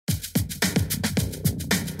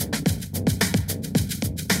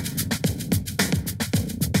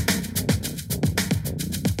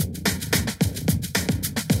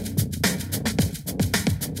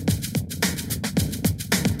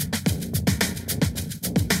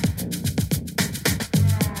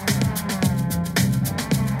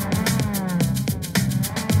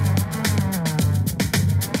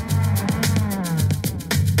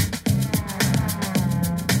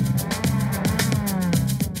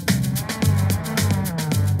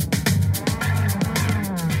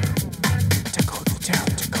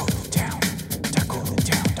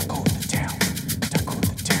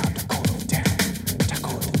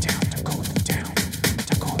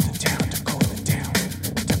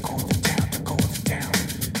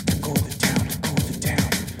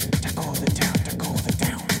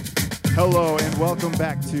Hello and welcome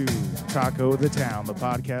back to Taco the Town, the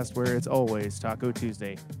podcast where it's always Taco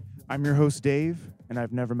Tuesday. I'm your host, Dave, and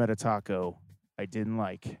I've never met a taco I didn't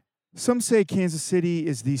like. Some say Kansas City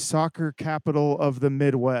is the soccer capital of the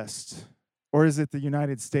Midwest. Or is it the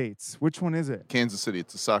United States? Which one is it? Kansas City.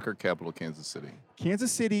 It's the soccer capital of Kansas City.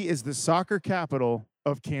 Kansas City is the soccer capital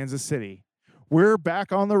of Kansas City. We're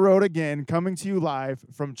back on the road again, coming to you live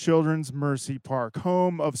from Children's Mercy Park,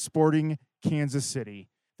 home of Sporting Kansas City.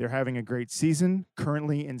 They're having a great season,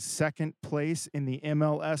 currently in second place in the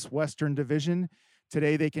MLS Western Division.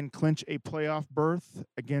 Today they can clinch a playoff berth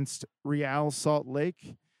against Real Salt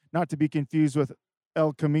Lake, not to be confused with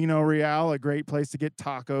El Camino Real, a great place to get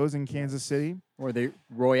tacos in Kansas City. Or the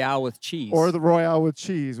Royale with cheese. Or the Royale with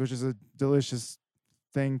cheese, which is a delicious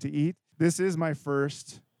thing to eat. This is my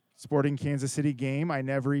first Sporting Kansas City game. I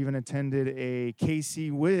never even attended a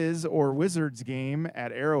KC Wiz or Wizards game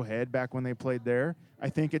at Arrowhead back when they played there. I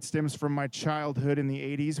think it stems from my childhood in the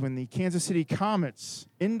 80s when the Kansas City Comets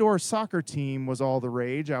indoor soccer team was all the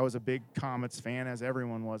rage. I was a big Comets fan, as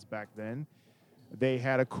everyone was back then. They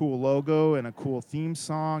had a cool logo and a cool theme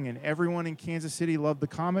song, and everyone in Kansas City loved the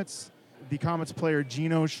Comets. The Comets player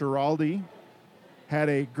Gino Schiraldi had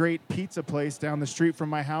a great pizza place down the street from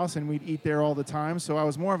my house, and we'd eat there all the time. So I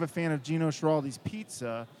was more of a fan of Gino Schiraldi's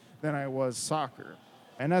pizza than I was soccer.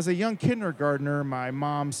 And as a young kindergartner, my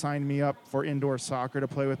mom signed me up for indoor soccer to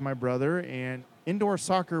play with my brother, and indoor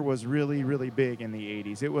soccer was really, really big in the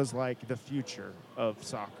 80s. It was like the future of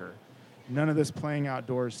soccer. None of this playing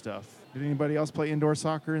outdoors stuff. Did anybody else play indoor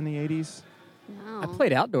soccer in the 80s? No. I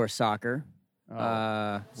played outdoor soccer.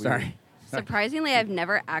 Sorry. Surprisingly, I've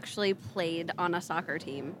never actually played on a soccer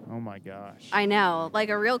team. Oh, my gosh. I know. Like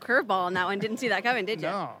a real curveball on that one. Didn't see that coming, did you?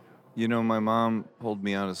 No. You know, my mom pulled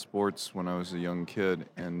me out of sports when I was a young kid,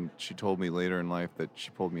 and she told me later in life that she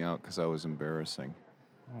pulled me out because I was embarrassing.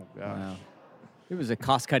 Oh, gosh. Wow. It was a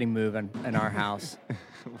cost-cutting move in our house.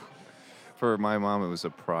 For my mom, it was a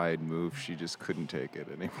pride move. She just couldn't take it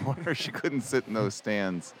anymore. She couldn't sit in those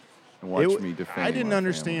stands and watch me defend. I didn't my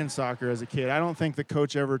understand family. soccer as a kid. I don't think the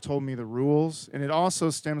coach ever told me the rules. And it also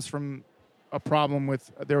stems from a problem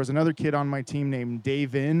with, there was another kid on my team named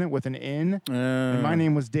Davin with an N. And my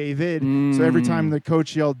name was David. So every time the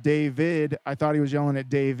coach yelled David, I thought he was yelling at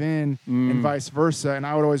Davin and vice versa. And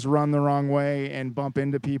I would always run the wrong way and bump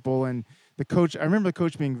into people. And the coach, I remember the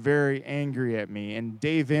coach being very angry at me. And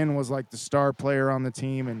Davin was like the star player on the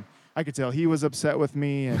team. And I could tell he was upset with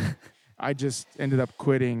me. And I just ended up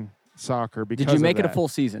quitting soccer because Did you make of it a that. full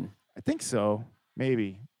season? I think so.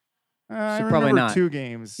 Maybe. I So remember probably not. 2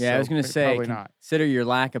 games. Yeah, so I was going to say, probably not. consider your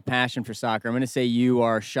lack of passion for soccer. I'm going to say you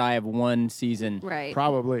are shy of one season. Right.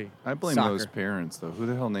 Probably. I blame Soccer. those parents, though. Who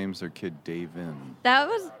the hell names their kid Davin? That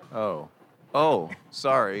was Oh,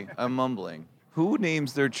 sorry. I'm mumbling. Who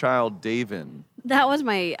names their child Davin?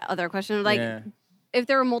 my other question. Like, Yeah. if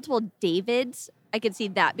there were multiple Davids, I could see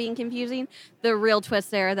that being confusing. The real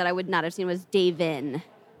twist there that I would not have seen was Davin.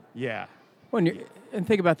 Yeah. Well, and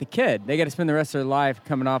think about the kid. They got to spend the rest of their life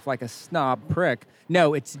coming off like a snob prick.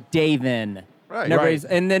 No, it's Davin. Right. And everybody's-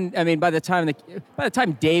 And then, I mean, by the time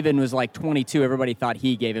Davin was like 22, everybody thought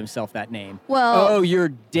he gave himself that name. Well- oh, you're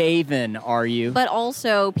Davin, are you? But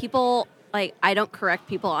also, people, like, I don't correct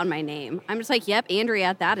people on my name. I'm just like, yep,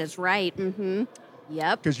 Andrea, that is right. Mm-hmm.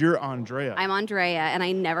 Yep. Because you're Andrea. I'm Andrea, and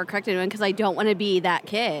I never correct anyone because I don't want to be that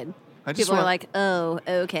kid. I just People are want- like, oh,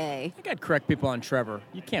 okay. I think I'd correct people on Trevor.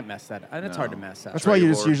 You can't mess that up. That's hard to mess up. That's why you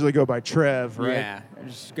just Trevor. usually go by Trev, right? Yeah,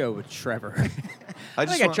 just go with Trevor. I I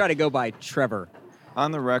just think I want- try to go by Trevor.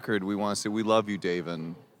 On the record, we want to say we love you,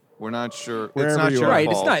 Davin. We're not sure. Wherever it's not you your are. Right,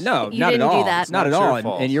 fault. it's not. No, You not didn't at do all. that. It's not It's at not all. your And,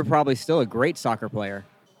 fault. and you're probably still a great soccer player.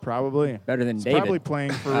 Probably. Better than He's David. probably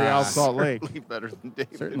playing for Real Salt Lake. Certainly better than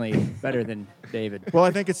David. Certainly better than David. Well, I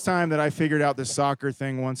think it's time that I figured out this soccer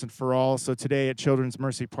thing once and for all. So today at Children's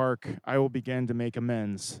Mercy Park, I will begin to make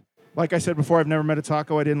amends. Like I said before, I've never met a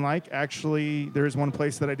taco I didn't like. Actually, there is one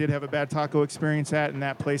place that I did have a bad taco experience at, and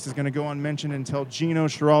that place is going to go unmentioned until Gino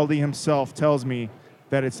Schiraldi himself tells me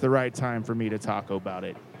that it's the right time for me to talk about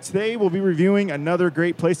it. Today, we'll be reviewing another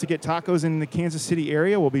great place to get tacos in the Kansas City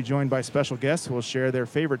area. We'll be joined by special guests who will share their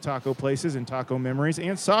favorite taco places and taco memories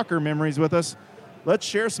and soccer memories with us. Let's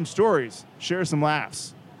share some stories, share some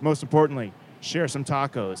laughs. Most importantly, share some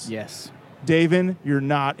tacos. Yes. Davin, you're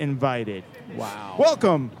not invited. Wow.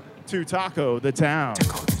 Welcome to Taco the Town.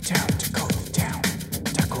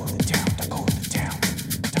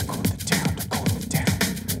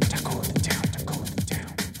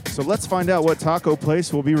 So let's find out what taco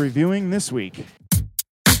place we'll be reviewing this week.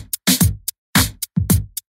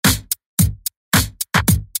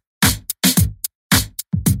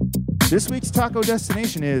 This week's taco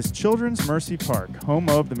destination is Children's Mercy Park, home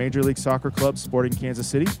of the Major League Soccer Club Sporting Kansas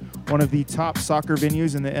City, one of the top soccer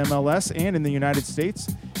venues in the MLS and in the United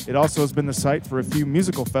States. It also has been the site for a few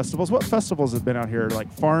musical festivals. What festivals have been out here?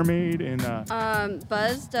 Like Farm Aid and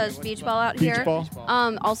Buzz does beach ball out Beach here. ball?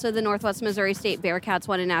 Also, the Northwest Missouri State Bearcats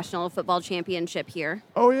won a national football championship here.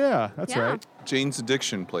 Oh yeah, that's Yeah. right. Jane's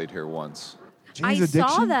Addiction played here once. Jane's I Addiction?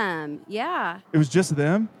 saw them. Yeah. It was just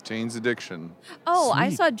them? Jane's Addiction. Oh, I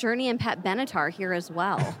Sweet. saw Journey and Pat Benatar here as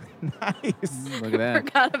well. Nice. Look at that.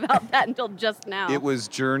 Forgot about that until just now. It was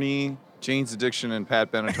Journey, Jane's Addiction, and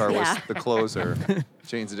Pat Benatar Yeah. was the closer.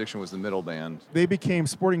 Jane's Addiction was the middle band. They became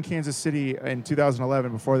Sporting Kansas City in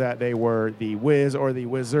 2011. Before that, they were the Wiz or the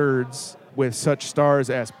Wizards with such stars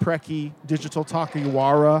as Preki, Digital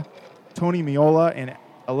Takiwara, Tony Miola, and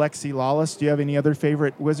Alexi Lawless. Do you have any other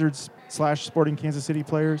favorite Wizards / Sporting Kansas City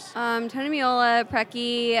players? Tony Miola,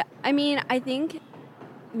 Preki. I mean, I think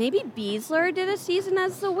maybe Beasler did a season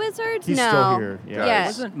as the Wizards. He's no. still here. Yeah. Yes.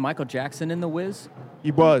 Wasn't Michael Jackson in The Wiz?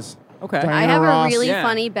 He was. Okay. Diana I have Ross. a really Yeah.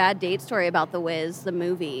 funny bad date story about The Wiz, the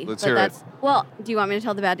movie. Let's but hear it. that's, Well, do you want me to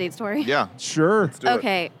tell the bad date story? Yeah, Sure. let's do it.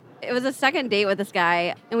 Okay. It was a second date with this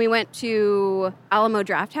guy, and we went to Alamo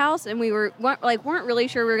Draft House, and we weren't really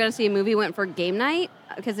sure we were going to see a movie. Went for game night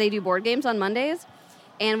because they do board games on Mondays,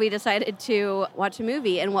 and we decided to watch a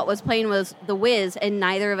movie. And what was playing was The Wiz, and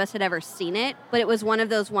neither of us had ever seen it. But it was one of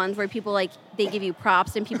those ones where people they give you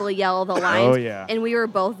props and people yell the lines. Oh, yeah. And we were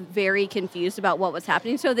both very confused about what was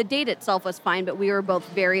happening. So the date itself was fine, but we were both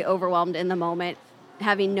very overwhelmed in the moment,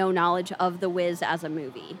 having no knowledge of The Wiz as a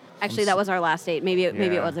movie. Actually, that was our last date. Maybe it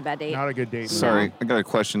Yeah. was a bad date. Not a good date. Sorry, I got a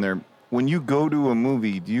question there. When you go to a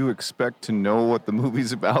movie, do you expect to know what the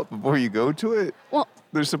movie's about before you go to it? Well,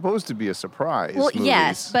 There's supposed to be a surprise. Well, movies.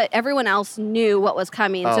 yes, but everyone else knew what was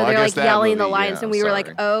coming, Oh, so I they're guess that yelling the movie, lines, yeah, and we were sorry.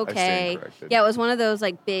 like, I okay. stand corrected. Yeah, it was one of those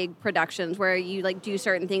big productions where you do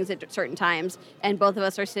certain things at certain times, and both of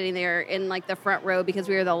us are sitting there in the front row because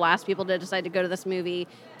we were the last people to decide to go to this movie,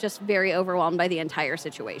 just very overwhelmed by the entire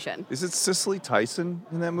situation. Is it Cicely Tyson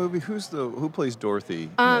in that movie? Who plays Dorothy?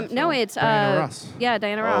 in that No, film? it's Diana Ross. Yeah,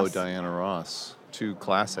 Diana Oh, Ross. Diana Ross. Two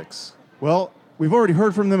classics. Well, we've already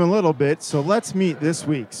heard from them a little bit, so let's meet this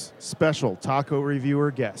week's special taco reviewer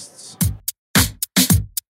guests.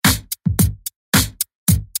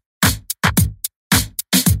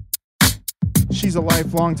 She's a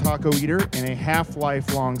lifelong taco eater and a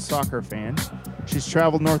half-lifelong soccer fan. She's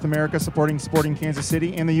traveled North America supporting Sporting Kansas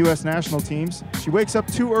City and the U.S. national teams. She wakes up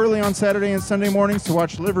too early on Saturday and Sunday mornings to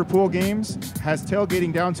watch Liverpool games, has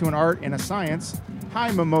tailgating down to an art and a science, hi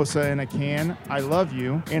mimosa in a can, I love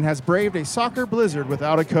you, and has braved a soccer blizzard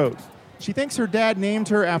without a coat. She thinks her dad named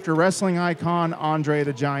her after wrestling icon Andre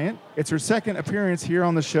the Giant. It's her second appearance here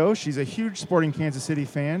on the show. She's a huge Sporting Kansas City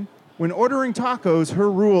fan. When ordering tacos, her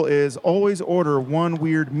rule is always order one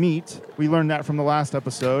weird meat. We learned that from the last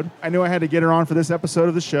episode. I knew I had to get her on for this episode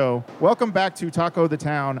of the show. Welcome back to Taco the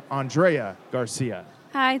Town, Andrea Garcia.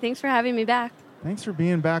 Hi, thanks for having me back. Thanks for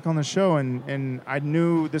being back on the show, and I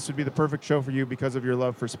knew this would be the perfect show for you because of your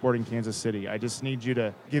love for Sporting Kansas City. I just need you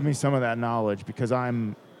to give me some of that knowledge because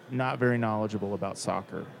I'm not very knowledgeable about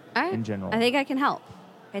soccer All right. in general. I think I can help.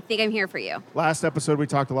 I think I'm here for you. Last episode, we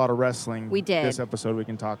talked a lot of wrestling. We did. This episode, we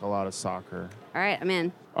can talk a lot of soccer. All right, I'm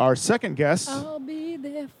in. Our second guest I'll be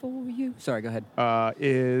there for you. Sorry, go ahead.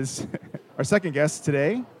 is our second guest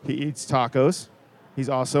today. He eats tacos. He's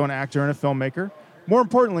also an actor and a filmmaker. More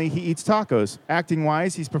importantly, he eats tacos.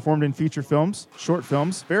 Acting-wise, he's performed in feature films, short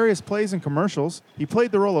films, various plays and commercials. He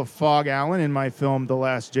played the role of Fog Allen in my film The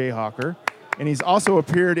Last Jayhawker. And he's also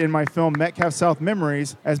appeared in my film Metcalf South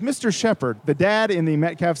Memories as Mr. Shepard, the dad in the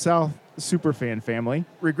Metcalf South superfan family.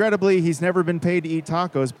 Regrettably, he's never been paid to eat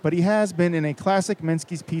tacos, but he has been in a classic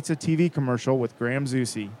Minsky's Pizza TV commercial with Graham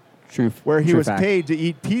Zusi, where he was fact. paid to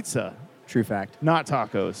eat pizza, True fact. not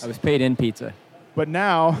tacos. I was paid in pizza. But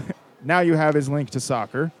now you have his link to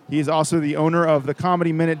soccer. He is also the owner of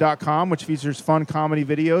thecomedyminute.com, which features fun comedy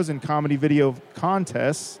videos and comedy video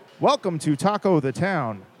contests. Welcome to Taco the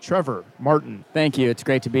Town, Trevor Martin. Thank you. It's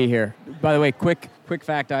great to be here. By the way, quick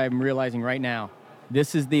fact I'm realizing right now.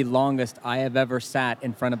 This is the longest I have ever sat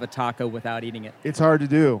in front of a taco without eating it. It's hard to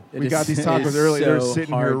do. It We is- got these it tacos is early. They're so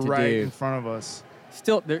sitting here hard to right do. in front of us.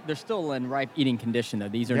 Still, they're still in ripe eating condition, though.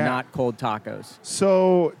 These are Yeah. not cold tacos.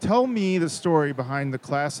 So tell me the story behind the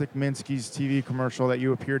classic Minsky's TV commercial that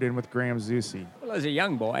you appeared in with Graham Zusi. Well, as a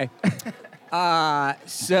young boy.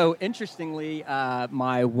 So interestingly,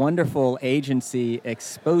 my wonderful agency,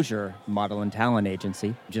 Exposure Model and Talent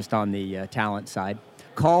Agency, just on the talent side,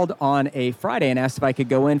 called on a Friday and asked if I could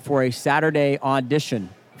go in for a Saturday audition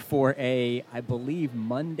for I believe,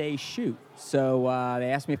 Monday shoot. So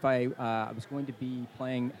they asked me if I was going to be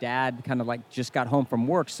playing dad, kind of like just got home from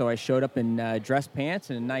work. So I showed up in dress pants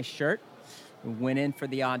and a nice shirt, went in for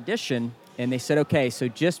the audition, and they said, okay, so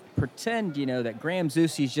just pretend, that Graham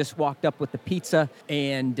Zusi's just walked up with the pizza,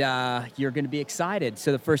 and you're going to be excited.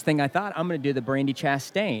 So the first thing I thought, I'm going to do the Brandi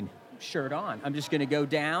Chastain shirt on. I'm just going to go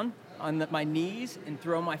down on my knees and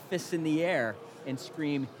throw my fists in the air and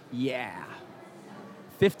scream, yeah.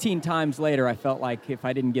 15 times later, I felt like if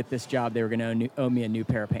I didn't get this job, they were going to owe me a new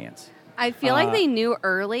pair of pants. I feel like they knew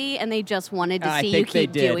early and they just wanted to see I you think keep they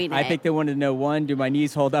did. doing it. I think they wanted to know, one, do my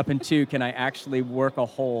knees hold up? And two, can I actually work a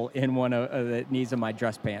hole in one of the knees of my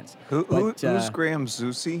dress pants? Who's Graham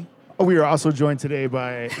Zusi? We are also joined today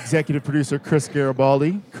by executive producer Chris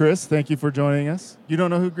Garibaldi. Chris, thank you for joining us. You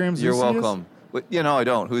don't know who Graham Zusi is? You're welcome. But, I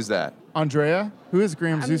don't. Who's that? Andrea, who is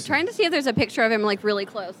Graham I'm Zusi? trying to see if there's a picture of him like really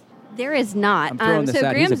close. There is not. I'm throwing this so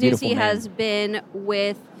out. Graham He's a beautiful Zusi man. has been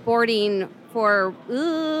with boarding for,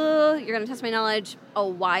 you're going to test my knowledge, a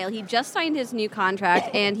while. He just signed his new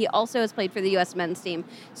contract, and he also has played for the U.S. men's team.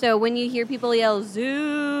 So when you hear people yell,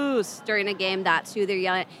 Zeus, during a game, that's who they're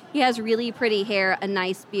yelling at. He has really pretty hair, a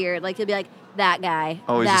nice beard. Like, he'll be like, that guy.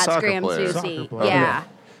 Oh, he's a that's soccer Graham player. Soccer Zusi. player. Yeah.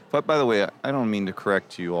 But by the way, I don't mean to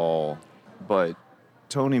correct you all, but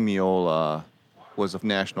Tony Meola was a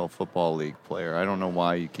National Football League player. I don't know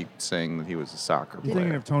why you keep saying that he was a soccer You're player.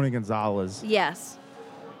 thinking of Tony Gonzalez. Yes.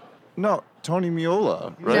 No, Tony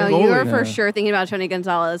Meola, No, right? you are Goalie, for yeah. sure thinking about Tony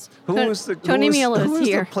Gonzalez. Who was the Tony Meola who is was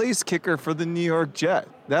here. the place kicker for the New York Jet?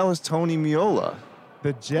 That was Tony Meola.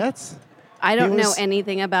 The Jets? I don't know was-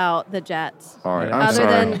 anything about the Jets. All right, Yeah. I'm Other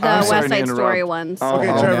sorry. than the I'm sorry West to Side interrupt. Story ones. Oh, Okay,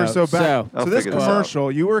 oh, Trevor, no. so back So- I'll to this figure this out.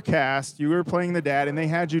 commercial, you were cast, you were playing the dad, and they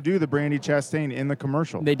had you do the Brandi Chastain in the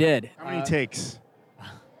commercial. They did. How many takes?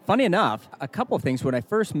 Funny enough, a couple of things. When I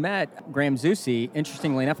first met Graham Zusi,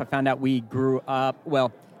 interestingly enough, I found out we grew up,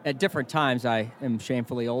 at different times. I am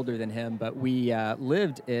shamefully older than him, but we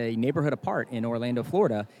lived a neighborhood apart in Orlando,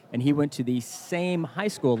 Florida, and he went to the same high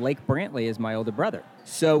school, Lake Brantley, as my older brother.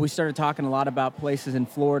 So we started talking a lot about places in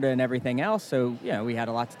Florida and everything else. So, we had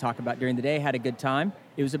a lot to talk about during the day, had a good time.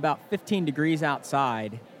 It was about 15 degrees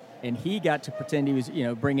outside, and he got to pretend he was,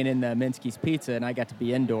 bringing in the Minsky's pizza, and I got to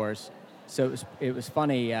be indoors. So it was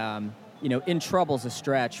funny. In trouble's a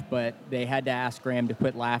stretch, but they had to ask Graham to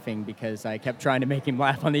quit laughing because I kept trying to make him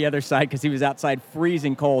laugh on the other side because he was outside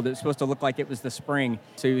freezing cold. It was supposed to look like it was the spring,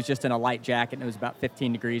 so he was just in a light jacket, and it was about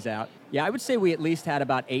 15 degrees out. Yeah, I would say we at least had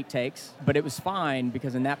about 8 takes, but it was fine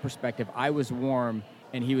because in that perspective, I was warm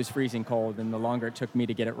and he was freezing cold, and the longer it took me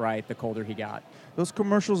to get it right, the colder he got. Those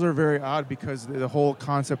commercials are very odd because the whole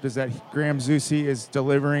concept is that Graham Zusi is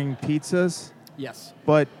delivering pizzas, Yes.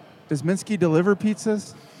 but does Minsky deliver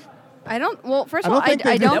pizzas? I don't. Well, first I of all, don't think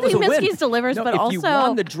I they do. don't That was think a win. Minsky's delivers, No, but if also. you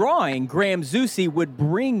won the drawing, Graham Zusi would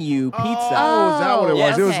bring you pizza. Oh, is that what it was?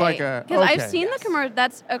 Yes. It was like a. Because okay. I've seen the commercial.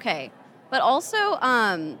 That's okay, but also,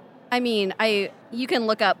 you can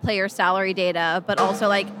look up player salary data, but also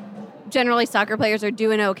like generally soccer players are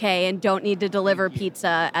doing okay and don't need to deliver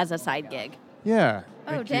pizza as a side gig. Yeah.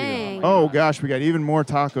 Oh, Thank you. dang. Oh gosh, we got even more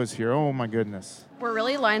tacos here. Oh my goodness. We're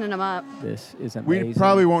really lining them up. This is amazing. We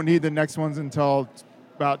probably won't need the next ones until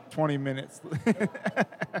about 20 minutes.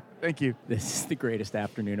 Thank you. This is the greatest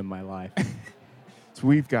afternoon of my life. So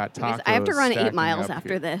we've got tacos. I have to run 8 stacking miles up after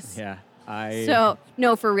here. this. Yeah. So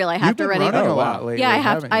no, for real, I have You've to been run 8 running a miles. lot lately. Yeah, I have.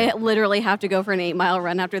 haven't I you? literally have to go for an 8-mile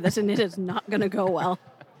run after this, and it is not going to go well.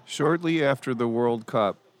 Shortly after the World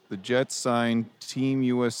Cup, the Jets signed Team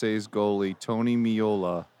USA's goalie Tony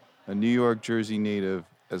Meola, a New York Jersey native,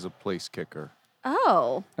 as a place kicker.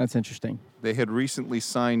 Oh, That's interesting. They had recently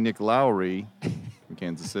signed Nick Lowry from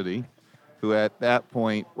Kansas City, who at that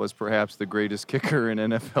point was perhaps the greatest kicker in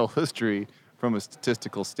NFL history from a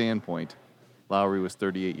statistical standpoint. Lowry was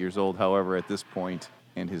 38 years old, however, at this point,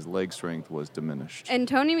 and his leg strength was diminished. and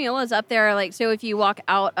Tony Meola is up there. Like, so if you walk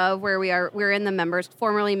out of where we are, we're in the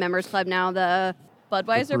formerly members club now, the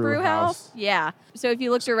Budweiser The brew Brew House. house. Yeah. So if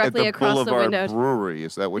you look At directly the across the Boulevard windows. Brewery,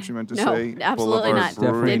 is that what you meant to No, say? absolutely Boulevard not.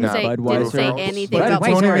 Brewery, Definitely not Didn't say Budweiser. anything Wait, Did about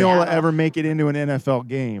wait, Tony sorry. Miola ever make it into an NFL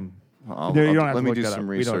game? You don't have to let me look do that some up.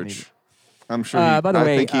 We don't need research. it. I'm sure. By the I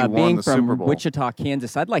way, think he won being the Super from Bowl. Wichita,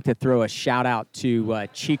 Kansas, I'd like to throw a shout out to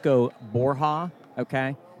Chico Borja.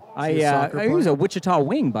 Okay, he a soccer he was player? a Wichita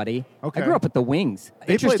Wing, buddy. Okay. I grew up with the Wings.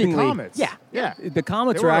 They played the Interestingly, Comets. Yeah, Yeah. The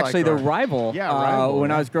Comets They were were like actually the our- rival. Yeah, rival, when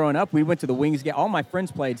yeah. I was growing up, we went to the Wings game. All my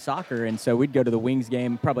friends played soccer, and so we'd go to the Wings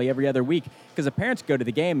game probably every other week because the parents go to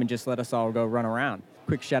the game and just let us all go run around.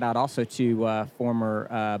 Quick shout out also to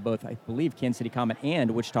former both, I believe, Kansas City Comet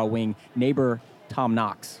and Wichita Wing neighbor Tom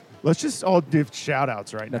Knox. Let's just all give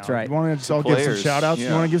shout-outs right now. That's right. You want to just To all give some players, shout-outs? You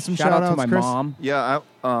yeah. want to give some Shout shout-outs, out to my Chris? mom. Yeah,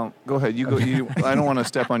 go ahead. You go. I don't want to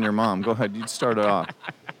step on your mom. Go ahead. You start it off.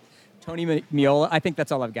 Tony Miola. I think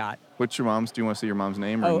that's all I've got. What's your mom's? Do you want to say your mom's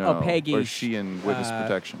name or Oh, no? Peggy. Or is she in witness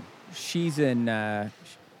protection? She's in.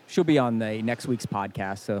 She'll be on the next week's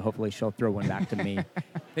podcast, so hopefully she'll throw one back to me.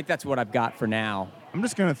 I think that's what I've got for now. I'm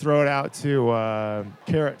just going to throw it out to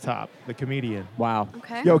Carrot Top, the comedian. Wow.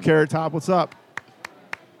 Okay. Yo, Carrot Top, what's up?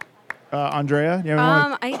 Andrea? You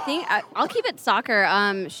have one? I think I'll keep it soccer.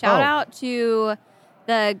 Shout out to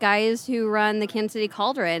the guys who run the Kansas City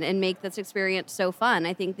Cauldron and make this experience so fun.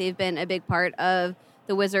 I think they've been a big part of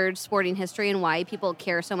the Wizards sporting history and why people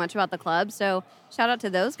care so much about the club. So shout out to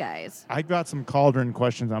those guys. I got some Cauldron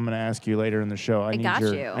questions I'm going to ask you later in the show. I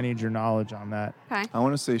need your knowledge on that. Okay. I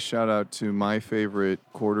want to say shout out to my favorite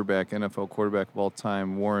quarterback, NFL quarterback of all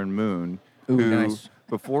time, Warren Moon, Ooh, who nice.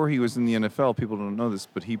 before he was in the NFL, people don't know this,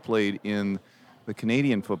 but he played in the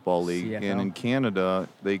Canadian Football League, CFL. and in Canada,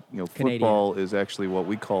 Canadian. football is actually what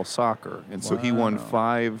we call soccer, and so he won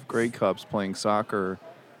 5 Grey Cups playing soccer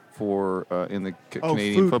for in the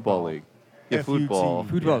Canadian Football football. League. Yeah, F-U-T. football.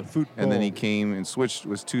 Football. Yeah, football. And then he came and switched,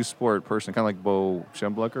 was two-sport person, kind of like Bo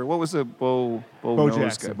Schemblucker. What was it? Bo Nose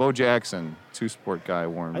Jackson. guy. Bo Jackson, two-sport guy,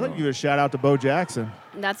 Warren I'd like Moon. to give a shout-out to Bo Jackson.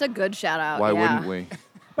 That's a good shout out. Why yeah. wouldn't we?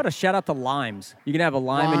 How about a shout out to limes? You can have a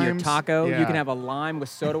lime in your Limes, taco. yeah. You can have a lime with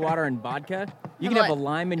soda water and vodka. You How can have a about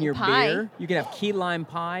lime in your pie? beer. You can have key lime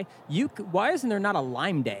pie. Why isn't there not a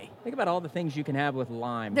lime day? Think about all the things you can have with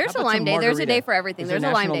lime. There's How a about lime some day. There's a margarita? day for everything. Is There's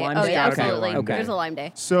there a lime National day. Lime Oh, Day? yeah, Okay. absolutely. Okay. There's a lime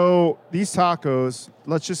day. So these tacos,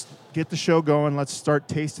 let's just get the show going. Let's start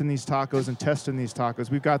tasting these tacos and testing these tacos.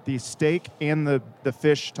 We've got the steak and the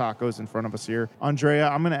fish tacos in front of us here. Andrea,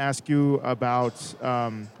 I'm going to ask you about,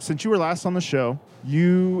 since you were last on the show,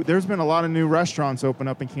 there's been a lot of new restaurants open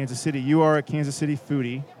up in Kansas City. You are a Kansas City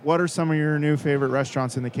foodie. What are some of your new favorite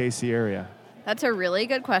restaurants in the KC area? That's a really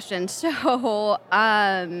good question. So,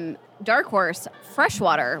 Dark Horse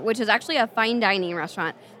Freshwater, which is actually a fine dining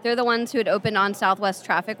restaurant. They're the ones who had opened on Southwest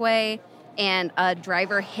Traffic Way, and a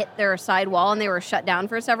driver hit their side wall, and they were shut down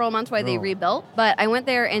for several months while they Oh. rebuilt. But I went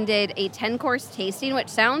there and did a 10-course tasting, which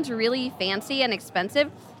sounds really fancy and expensive.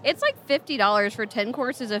 It's like $50 for 10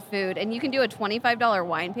 courses of food, and you can do a $25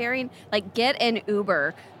 wine pairing. Like, get an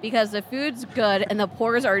Uber because the food's good and the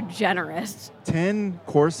pours are generous. 10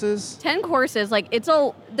 courses? 10 courses, like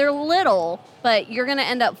they're little, but you're going to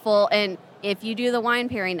end up full. And if you do the wine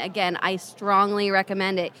pairing, again, I strongly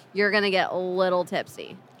recommend it. You're going to get a little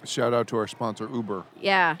tipsy. Shout out to our sponsor, Uber.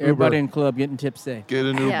 Yeah. Everybody in club getting tipsy. Get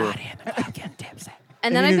an Uber. Yeah. Getting tipsy.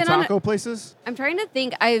 And then Any I've new been on taco places? I'm trying to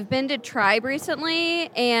think. I've been to Tribe recently,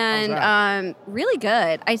 and How's really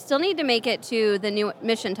good. I still need to make it to the new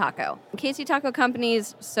Mission Taco. Casey Taco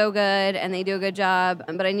Company's so good, and they do a good job,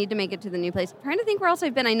 but I need to make it to the new place. I'm trying to think where else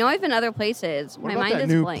I've been. I know I've been other places. What My about mind that is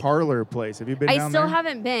new blank. parlor place? Have you been I down still there?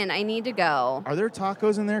 haven't been. I need to go. Are there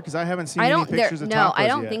tacos in there? Because I haven't seen I any don't. pictures of tacos No, I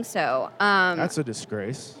don't yet. think so. That's a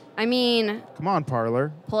disgrace. I mean, Come on,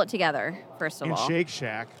 parlor. pull it together first of And all. Shake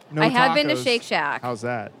Shack. No I have been to tacos. Shake Shack. How's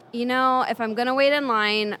that? You know, if I'm gonna wait in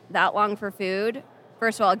line that long for food,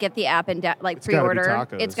 first of all, get the app and It's gotta be pre-order.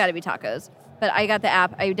 tacos. It's got to be tacos. But I got the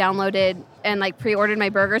app. I downloaded and pre-ordered my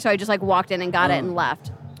burger, so I just walked in and got it and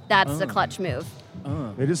left. That's the clutch move.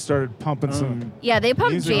 They just started pumping some. Yeah, they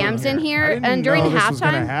pump music jams in I here, didn't and during know this halftime. was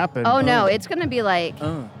gonna happen. Oh no, it's gonna be like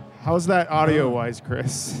How's that audio-wise,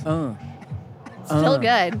 Chris? still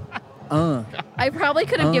good. I probably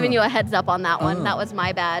could have given you a heads up on that one. That was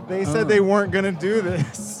my bad. They said they weren't gonna do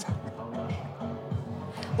this.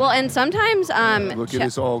 Well, and sometimes Look, it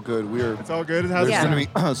is all good. We're It's all good. How's Yeah. it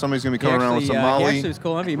sound? somebody's gonna be coming around with some He Molly. actually was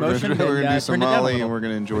cool. He We're motioned gonna and, do some turned it down a Molly, little. and we're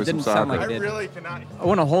gonna enjoy It some didn't sound soccer. like I it did. really cannot. I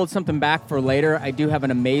want to hold something back for later. I do have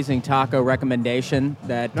an amazing taco recommendation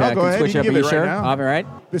that No, go can ahead. switch You up. can Are you give it right sure? now. All right.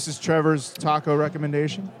 This is Trevor's taco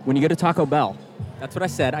recommendation. When you go to Taco Bell, that's what I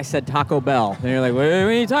said. I said Taco Bell. And you're like, what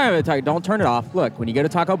are you talking about? Don't turn it off. Look, when you go to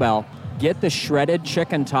Taco Bell, get the shredded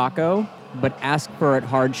chicken taco, but ask for it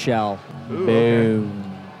hard shell. Ooh, Boom.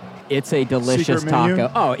 It's a delicious Secret menu?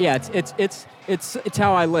 taco. Oh yeah, it's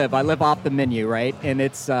how I live. I live off the menu, right? And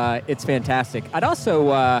it's fantastic. I'd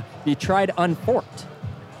also you tried Unforked.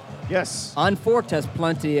 Yes. Unforked has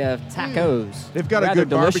plenty of tacos. They've got a Rather good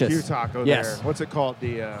delicious. barbecue taco Yes. there. What's it called?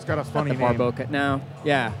 It's got a funny The name. Barboca. No.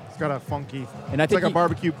 Yeah. It's got a funky. And I it's think like a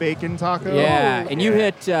barbecue bacon taco. Yeah. And you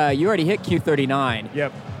Yeah. you already hit Q39.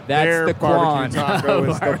 Yep. That's Their the Quan barbecue taco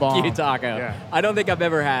is the barbecue bomb. taco. Yeah. I don't think I've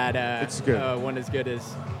ever had It's good. one as good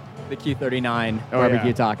as the Q39 Oh, barbecue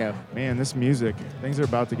yeah. taco. Man, this music. Things are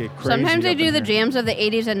about to get crazy. sometimes they up do in the here. jams of the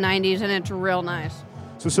 80s and 90s, and it's real nice.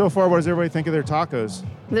 So far, what does everybody think of their tacos?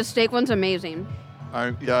 The steak one's amazing.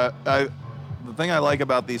 The thing I like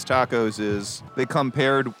about these tacos is they come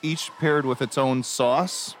each paired with its own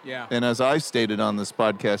sauce. Yeah. And as I've stated on this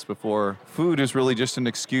podcast before, food is really just an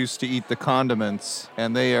excuse to eat the condiments,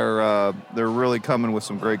 and they're really coming with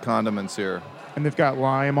some great condiments here. And they've got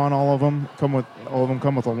lime on all of them. All of them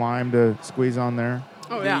come with a lime to squeeze on there.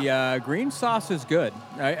 Oh, yeah. The green sauce is good.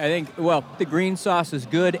 I think, the green sauce is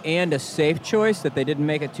good and a safe choice that they didn't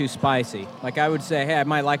make it too spicy. Like I would say, hey, I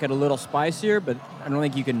might like it a little spicier, but I don't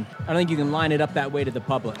think you can line it up that way to the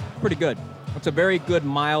public. Pretty good. It's a very good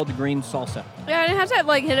mild green salsa. Yeah, and it has that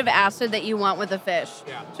hit of acid that you want with the fish.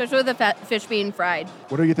 Yeah. Especially with the fish being fried.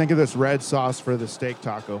 What do you think of this red sauce for the steak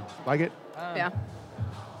taco? Like it? Yeah.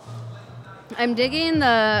 I'm digging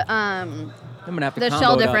the I'm gonna have to the combo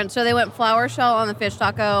shell it up. difference. So they went flour shell on the fish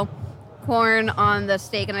taco, corn on the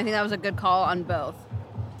steak, and I think that was a good call on both.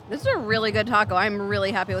 This is a really good taco. I'm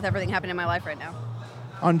really happy with everything happening in my life right now.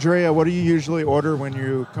 Andrea, what do you usually order when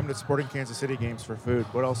you come to Sporting Kansas City games for food?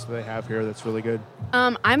 What else do they have here that's really good?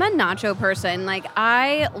 I'm a nacho person.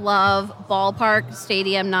 I love ballpark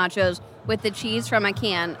stadium nachos with the cheese from a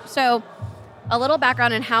can. So a little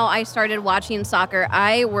background on how I started watching soccer.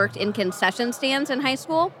 I worked in concession stands in high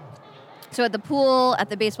school. So at the pool, at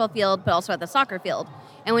the baseball field, but also at the soccer field.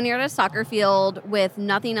 And when you're at a soccer field with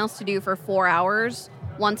nothing else to do for 4 hours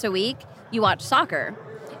once a week, you watch soccer.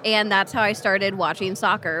 And that's how I started watching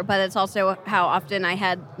soccer. But it's also how often I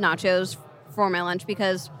had nachos for my lunch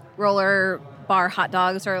because roller bar hot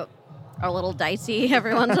dogs are a little dicey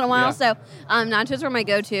every once in a while. Yeah. So nachos were my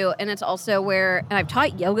go-to. And it's also and I've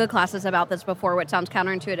taught yoga classes about this before, which sounds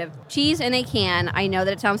counterintuitive. Cheese in a can, I know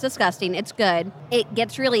that it sounds disgusting. It's good. It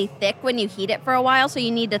gets really thick when you heat it for a while, so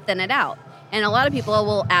you need to thin it out. And a lot of people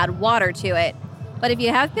will add water to it. But if you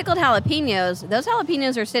have pickled jalapenos, those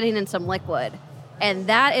jalapenos are sitting in some liquid. And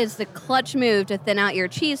that is the clutch move to thin out your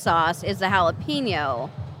cheese sauce is the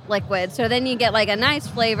jalapeno liquid. So then you get a nice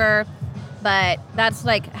flavor, but that's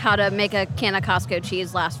how to make a can of Costco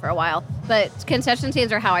cheese last for a while. But concession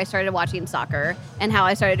stands are how I started watching soccer and how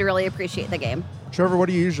I started to really appreciate the game. Trevor, what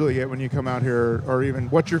do you usually get when you come out here, or even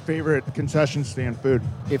what's your favorite concession stand food?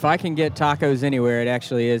 If I can get tacos anywhere, it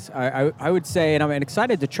actually is. I would say, and I'm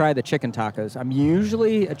excited to try the chicken tacos. I'm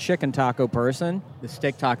usually a chicken taco person. The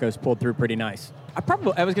steak tacos pulled through pretty nice. I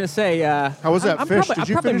was going to say. How was that fish? Did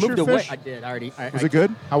you finish your fish? I did. I already. Was it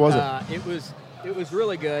good? How was it? It was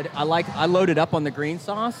really good. I loaded up on the green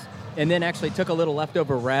sauce, and then actually took a little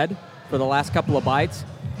leftover red for the last couple of bites.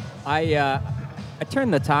 I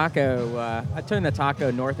turned the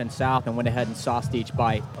taco north and south and went ahead and sauced each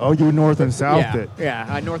bite. Oh, you north and south it. Yeah,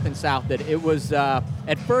 I north and south it. It was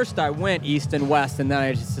at first I went east and west, and then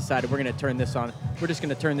I just decided we're just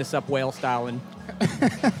going to turn this up whale style and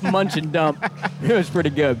munch and dump. It was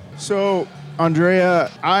pretty good. So,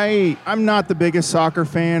 Andrea, I'm not the biggest soccer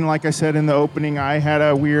fan. Like I said in the opening, I had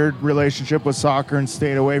a weird relationship with soccer and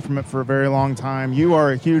stayed away from it for a very long time. You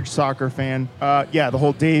are a huge soccer fan. The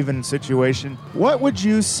whole Daven situation. What would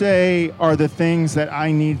you say are the things that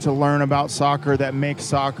I need to learn about soccer that make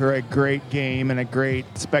soccer a great game and a great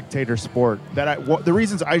spectator sport? The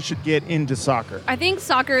reasons I should get into soccer? I think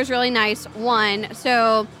soccer is really nice. One,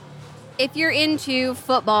 so if you're into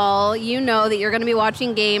football, you know that you're going to be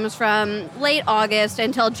watching games from late August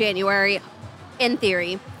until January, in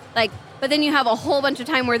theory. But then you have a whole bunch of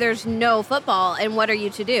time where there's no football, and what are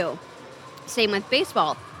you to do? Same with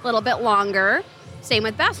baseball, a little bit longer. Same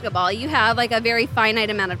with basketball. You have a very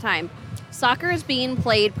finite amount of time. Soccer is being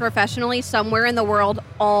played professionally somewhere in the world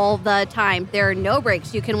all the time. There are no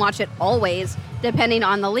breaks. You can watch it always, depending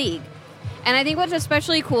on the league. And I think what's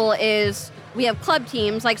especially cool is we have club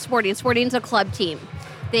teams like Sporting. Sporting's a club team.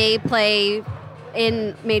 They play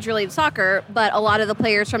in Major League Soccer, but a lot of the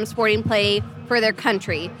players from Sporting play for their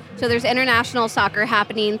country. So there's international soccer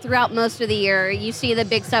happening throughout most of the year. You see the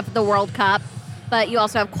big stuff at the World Cup, but you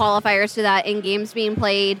also have qualifiers to that and games being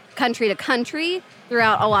played country to country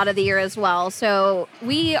throughout a lot of the year as well. So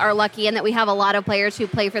we are lucky in that we have a lot of players who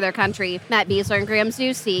play for their country. Matt Beasler and Graham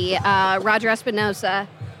Zusi, Roger Espinosa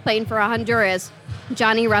playing for Honduras.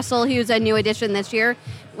 Johnny Russell, who's a new addition this year,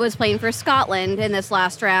 was playing for Scotland in this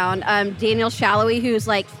last round. Daniel Shallowy, who's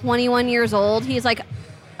 21 years old. He's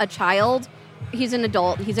a child. He's an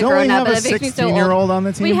adult. He's a grown up. Don't we have a 16-year-old on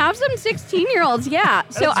the team? We have some 16-year-olds, yeah.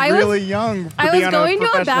 That's really young. I was going to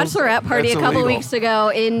a bachelorette party a couple weeks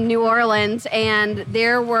ago in New Orleans, and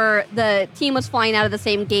the team was flying out of the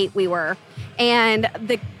same gate we were. And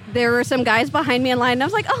there were some guys behind me in line, and I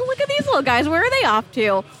was like, oh, look at these little guys. Where are they off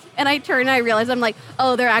to? And I turned and I realized, I'm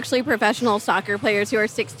they're actually professional soccer players who are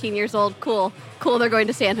 16 years old. Cool, they're going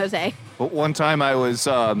to San Jose. But one time I was,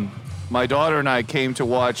 my daughter and I came to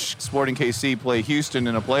watch Sporting KC play Houston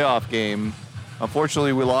in a playoff game.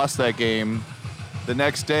 Unfortunately, we lost that game. The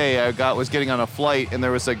next day, I was getting on a flight, and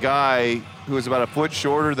there was a guy who was about a foot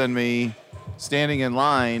shorter than me standing in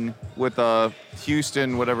line with a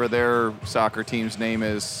Houston, whatever their soccer team's name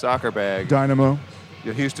is, soccer bag. Dynamo.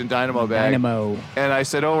 The Houston Dynamo bag. Dynamo. And I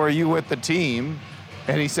said, "Oh, are you with the team?"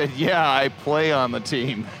 And he said, "Yeah, I play on the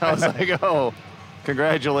team." I was like, "Oh,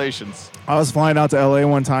 congratulations." I was flying out to LA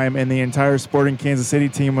one time, and the entire Sporting Kansas City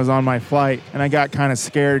team was on my flight, and I got kind of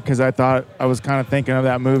scared because I thought I was kind of thinking of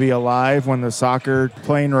that movie Alive when the soccer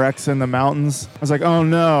plane wrecks in the mountains. I was like, oh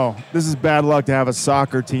no, this is bad luck to have a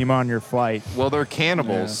soccer team on your flight. Well, they're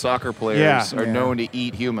cannibals. Yeah. Soccer players Yeah. are Yeah. known to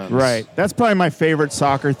eat humans. Right. That's probably my favorite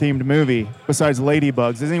soccer-themed movie besides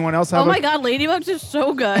Ladybugs. Does anyone else have Oh my God, Ladybugs is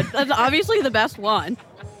so good. That's obviously the best one.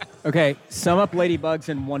 Okay, sum up Ladybugs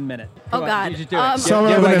in 1 minute. Oh, Come on, God. you just do it. Sum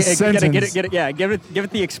up in a Get sentence. it, yeah, give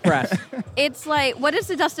it the express. It's like, what is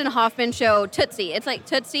the Dustin Hoffman show? Tootsie. It's like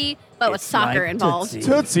Tootsie, but with It's soccer like involved. Tootsie.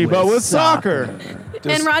 Tootsie, but with soccer.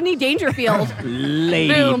 And Rodney Dangerfield.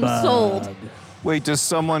 Boom, sold. Wait, does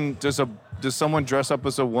someone dress up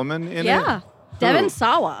as a woman in it? Yeah. Devin Who?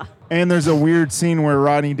 Sawa. And there's a weird scene where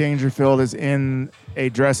Rodney Dangerfield is in a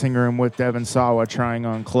dressing room with Devin Sawa trying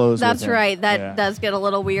on clothes. That's with him. right. That Yeah. does get a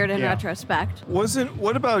little weird in Yeah. retrospect.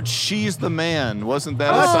 What about She's the Man? Wasn't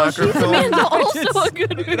that Oh, a soccer She's the film? Man's also a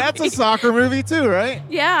good movie. That's a soccer movie too, right?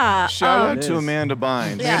 Yeah. Shout out It to is. Amanda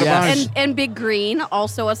Bynes. Yeah. Yes. And Big Green,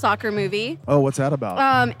 also a soccer movie. Oh, what's that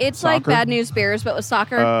about? It's like Soccer? Bad News Bears, but with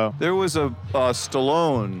soccer. There was a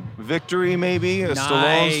Stallone Victory, maybe a Nice.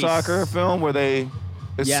 Stallone soccer film where they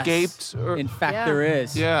Yes. escaped. Or, In fact, Yeah. there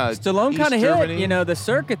is. Yeah, Stallone East kind of Germany. hit, the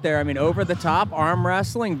circuit there. I mean, over the top arm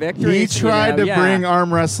wrestling he victories. tried to yeah. bring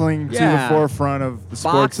arm wrestling to the Yeah. forefront of the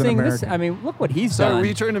sports in boxing. America. Look what he's so done. were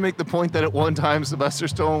you trying to make the point that at one time Sylvester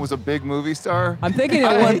Stallone was a big movie star? I'm thinking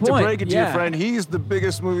at I one hate point. to break it to yeah. you, friend. He's the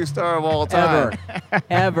biggest movie star of all time.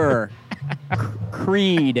 Ever.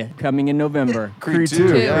 Creed coming in November. Creed 2,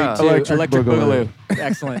 2. yeah. Two, Electric Boogaloo.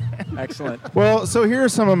 Excellent. Excellent. Well, so here are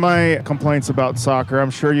some of my complaints about soccer.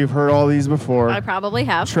 I'm sure you've heard all these before. I probably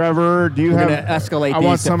have. Trevor, do you We're have? gonna escalate I these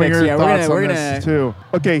want to some of fix- your yeah, thoughts we're on gonna- this too.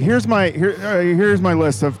 Okay, here's my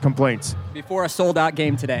list of complaints. Before a sold-out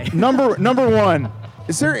game today. Number one.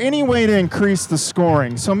 Is there any way to increase the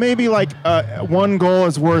scoring? So maybe like one goal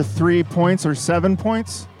is worth 3 points or 7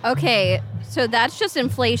 points. Okay, so that's just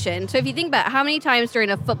inflation. So if you think about how many times during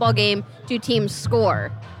a football game do teams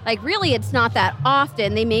score, like really it's not that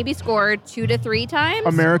often. They maybe score 2 to 3 times.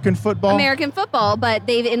 American football. American football, but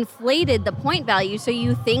they've inflated the point value, so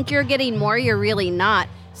you think you're getting more, you're really not.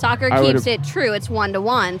 Soccer I keeps would've- it true. It's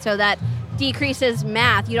 1-to-1, so that decreases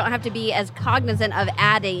math. You don't have to be as cognizant of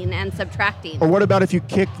adding and subtracting. Or what about if you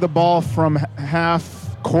kick the ball from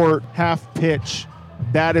half court, half pitch?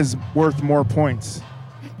 That is worth more points.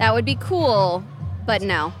 That would be cool, but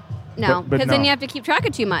no. No, But because then no. you have to keep track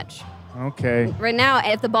of too much. Okay. Right now,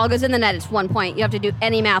 if the ball goes in the net, it's 1 point. You have to do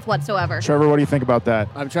any math whatsoever. Trevor, what do you think about that?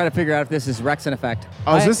 I'm trying to figure out if this is Rex in effect.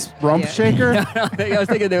 Oh, is this Rump Shaker? I was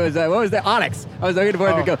thinking there was, what was that? Onyx. I was looking for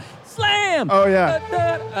it to go, slam! Oh,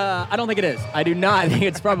 yeah. I don't think it is. I do not. I think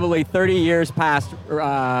it's probably 30 years past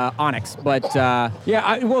Onyx. But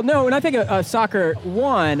and I think soccer,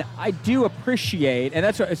 one, I do appreciate, and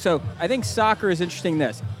that's what, so I think soccer is interesting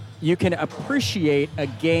this. You can appreciate a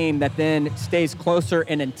game that then stays closer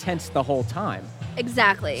and intense the whole time.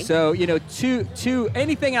 Exactly. So, two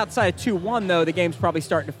anything outside of 2-1, though, the game's probably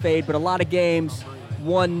starting to fade, but a lot of games,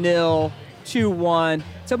 1-0, 2-1,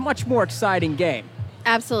 it's a much more exciting game.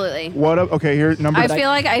 Absolutely. Okay, here number I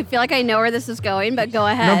feel like I know where this is going, but go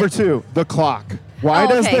ahead. number 2, the clock. Why Oh,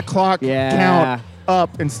 does okay. the clock Yeah. count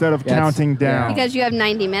up instead of Yes. counting down? Yeah. Because you have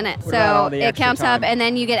 90 minutes. What about all So the it extra counts up time? and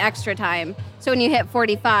then you get extra time. So when you hit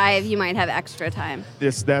 45, you might have extra time.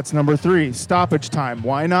 That's number 3, stoppage time.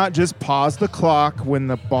 Why not just pause the clock when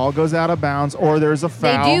the ball goes out of bounds or there's a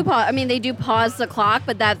foul? They do pause the clock,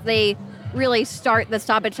 but that they really start the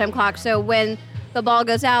stoppage time clock. So when the ball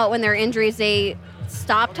goes out, when there are injuries, they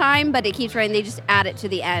stop time, but it keeps running. They just add it to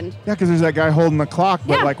the end. Yeah, because there's that guy holding the clock,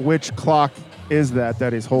 but Yeah. like which clock is that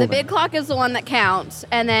he's holding? The big clock is the one that counts,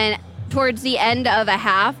 and then towards the end of a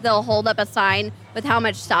half, they'll hold up a sign with how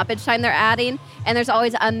much stoppage time they're adding, and there's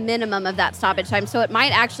always a minimum of that stoppage time. So it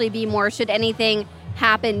might actually be more should anything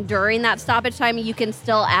happen during that stoppage time, you can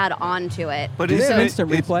still add on to it. But Do they isn't have it? instant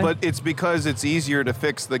replay? But it's because it's easier to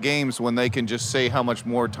fix the games when they can just say how much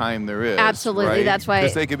more time there is. Absolutely, right? that's why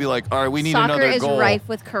Because they could be like, all right, we need Soccer another is goal. rife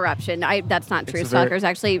with corruption. That's not true. It's a very- Soccer is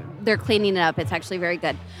actually they're cleaning it up. It's actually very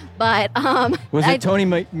good. But Was it Tony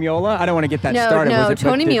Miola? I don't want to get that No, started. no, Was it, but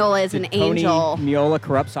Tony Miola is did an angel. Tony Miola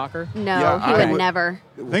corrupt soccer? no, Yeah, he I would would- never.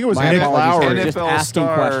 I think it was My Nick apologies. Lowry. Just NFL asking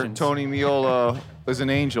star questions. Tony Miola was an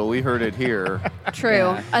angel. We heard it here.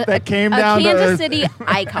 True. Yeah. That came a down to Kansas earth. City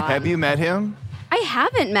icon. Have you met him? I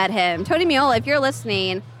haven't met him. Tony Miola, if you're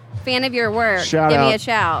listening, fan of your work, Shout give me out. a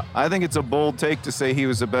shout. I think it's a bold take to say he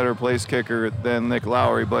was a better place kicker than Nick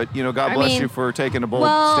Lowry, but God I bless mean, you for taking a bold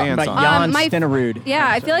well, stance But on it. Jan my- Stenerud. Yeah,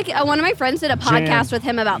 I feel like one of my friends did a podcast Jan. with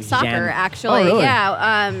him about soccer, Jan. actually. Oh, really?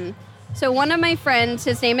 Yeah. So one of my friends,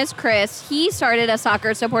 his name is Chris, he started a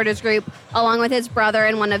soccer supporters group along with his brother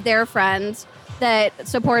and one of their friends that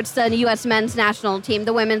supports the U.S. men's national team,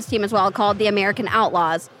 the women's team as well, called the American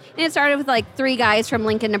Outlaws. And it started with like 3 guys from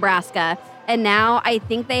Lincoln, Nebraska. And now I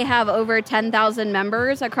think they have over 10,000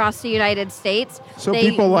 members across the United States. So They-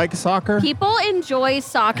 people like soccer? People enjoy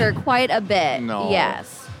soccer quite a bit. No.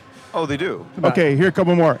 Yes. Oh, they do. Okay, here are a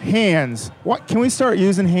couple more. Hands. What can we start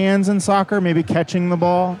using hands in soccer? Maybe catching the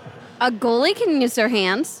ball? A goalie can use their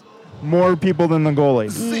hands. More people than the goalie.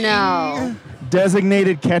 No.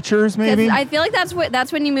 Designated catchers, 'Cause maybe? I feel like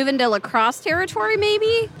that's when you move into lacrosse territory,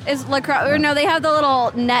 maybe? Is lacrosse, or no, they have the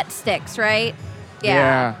little net sticks, right?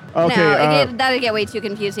 Yeah. Okay, No, that'd get way too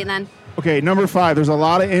confusing then. Okay, number 5. There's a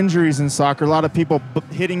lot of injuries in soccer. A lot of people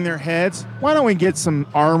hitting their heads. Why don't we get some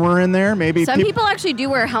armor in there? Maybe Some people actually do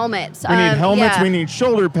wear helmets. We need helmets. yeah. We need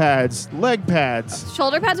shoulder pads, leg pads.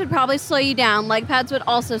 Shoulder pads would probably slow you down. Leg pads would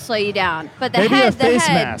also slow you down. But the Maybe head, a face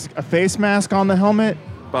the head, mask. A face mask on the helmet.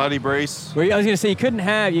 Body brace. Well, I was going to say you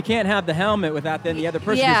can't have the helmet without then the other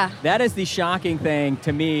person. 'cause Yeah. That is the shocking thing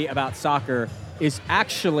to me about soccer is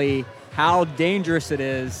actually how dangerous it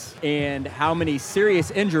is and how many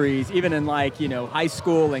serious injuries, even in high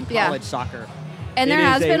school and Yeah. college soccer. And there It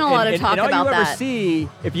has is been a lot of and talk all about you ever that. see,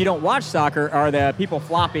 if you don't watch soccer, are the people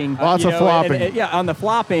flopping. Lots of flopping. Yeah, on the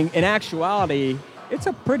flopping. In actuality, it's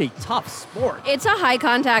a pretty tough sport. It's a high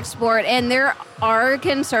contact sport, and there are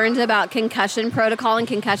concerns about concussion protocol and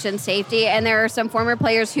concussion safety. And there are some former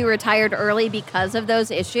players who retired early because of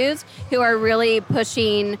those issues who are really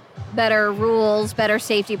pushing better rules, better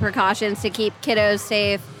safety precautions to keep kiddos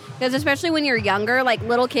safe. Because especially when you're younger, like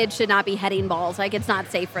little kids should not be heading balls. Like it's not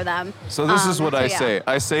safe for them. So this is what I yeah. say.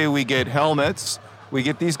 I say we get helmets. We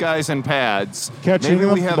get these guys in pads. Catching Maybe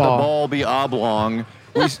we the have ball. the ball be oblong.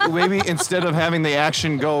 Maybe instead of having the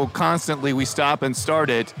action go constantly, we stop and start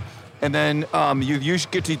it. And then you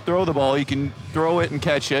get to throw the ball. You can throw it and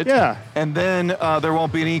catch it. Yeah. And then there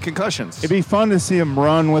won't be any concussions. It'd be fun to see them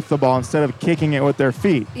run with the ball instead of kicking it with their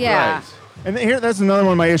feet. Yeah. Right. And that's another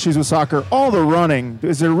one of my issues with soccer. All the running. Do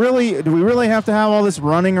we really have to have all this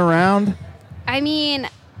running around? I mean,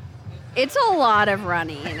 it's a lot of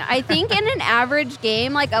running. I think in an average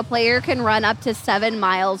game, like a player can run up to 7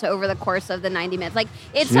 miles over the course of the 90 minutes. Like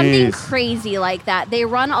it's something Jeez. crazy like that. They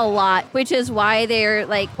run a lot, which is why they're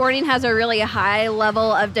like sporting has a really high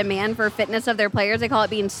level of demand for fitness of their players. They call it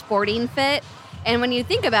being sporting fit. And when you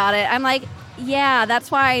think about it, I'm like, yeah,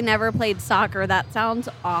 that's why I never played soccer. That sounds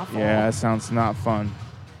awful. Yeah, that sounds not fun.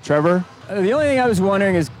 Trevor? The only thing I was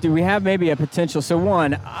wondering is, do we have maybe a potential? So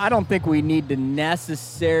one, I don't think we need to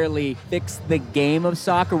necessarily fix the game of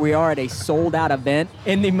soccer. We are at a sold-out event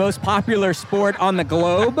in the most popular sport on the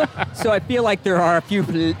globe. So I feel like there are a few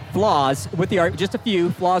flaws with just a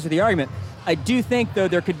few flaws with the argument. I do think, though,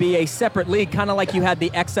 there could be a separate league, kind of like you had the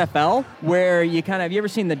XFL, where you have you ever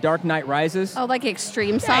seen The Dark Knight Rises? Oh, like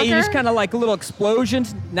extreme Yeah, soccer? you just kind of like little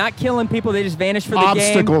explosions, not killing people, they just vanish for the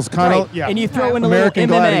Obstacles, game. kinda, Right. yeah. And you throw in a American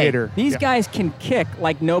little MMA. Gladiator. These Yeah. guys can kick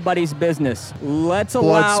like nobody's business. Let's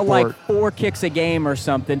allow like sport. 4 kicks a game or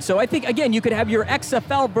something. So I think, again, you could have your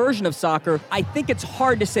XFL version of soccer. I think it's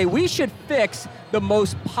hard to say we should fix the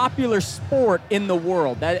most popular sport in the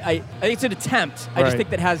world. I think it's an attempt. I just Right. think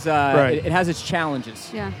that has Right. it has its challenges.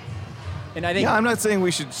 Yeah. And I think Yeah, I'm not saying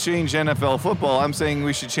we should change NFL football. I'm saying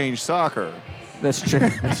we should change soccer. That's true.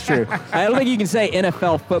 That's true. I don't think you can say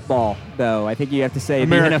NFL football, though. I think you have to say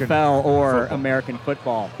American the NFL or football. American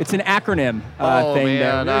football. It's an acronym Oh, thing.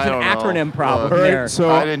 man, There's I an don't know. acronym problem All right, there. so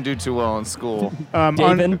I didn't do too well in school.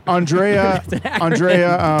 Davin? Andrea, It's an acronym.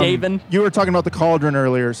 Andrea, Davin? you were talking about the Cauldron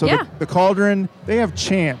earlier. So Yeah. the Cauldron, they have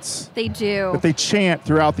chants They do. that they chant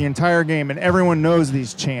throughout the entire game, and everyone knows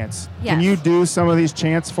these chants. Can Yes. you do some of these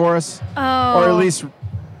chants for us, Oh. or at least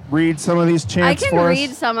read some of these chants I can for read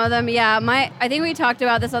us? some of them. Yeah, I think we talked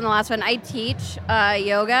about this on the last one. I teach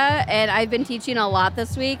yoga, and I've been teaching a lot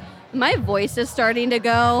this week. My voice is starting to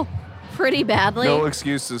go pretty badly. No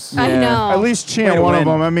excuses. I Yeah. know. At least Way chant to one of win.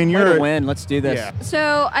 them. I mean, Way to you're win. Let's do this. Yeah.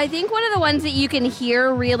 So I think one of the ones that you can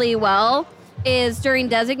hear really well is during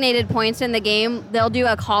designated points in the game, they'll do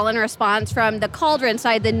a call and response from the Cauldron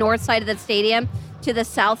side, the north side of the stadium, to the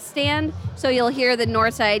south stand. So you'll hear the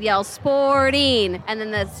north side yell Sporting, and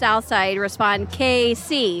then the south side respond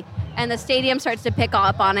KC. And the stadium starts to pick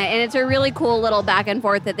up on it. And it's a really cool little back and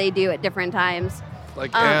forth that they do at different times.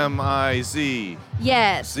 Like M-I-Z.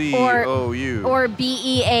 Yes. Z-O-U. Or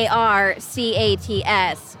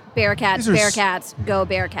B-E-A-R-C-A-T-S. Bearcats, Bearcats, go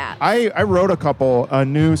Bearcats. I wrote a couple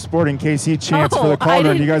new Sporting KC chants for the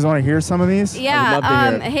Cauldron. You guys want to hear some of these? Yeah. I'd love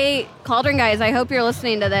to hear it. Hey, Cauldron guys, I hope you're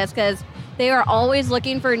listening to this because they are always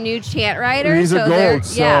looking for new chant writers. These are gold.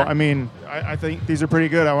 So, yeah. I mean, I think these are pretty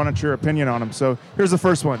good. I wanted your opinion on them. So here's the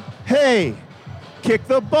first one. Hey, kick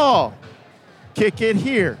the ball. Kick it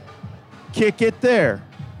here. Kick it there.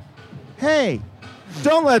 Hey,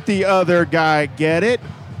 don't let the other guy get it.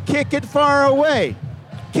 Kick it far away.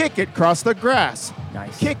 Kick it across the grass.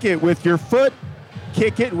 Nice. Kick it with your foot.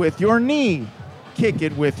 Kick it with your knee. Kick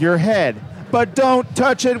it with your head. But don't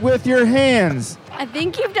touch it with your hands. I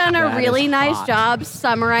think you've done a That really is nice hot. job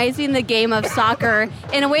summarizing the game of soccer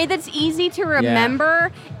in a way that's easy to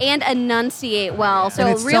remember and enunciate well. So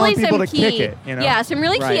And it's really telling people some to key, kick it, you know? yeah, some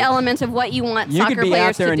really Right. key elements of what you want You soccer could be players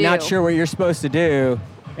out there to and do. not sure what you're supposed to do,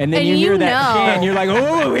 and then And you you hear that know. chant, you're like,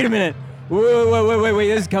 oh, wait a minute. Wait,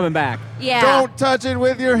 this is coming back. Yeah. Don't touch it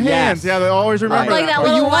with your hands. Yes. Yeah, they always remember Like that Or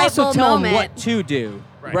little you light also bulb tell them moment. what to do.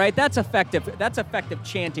 Right. Right. That's effective. That's effective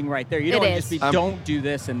chanting right there. You It don't is. just be don't do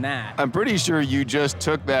this and that. I'm pretty sure you just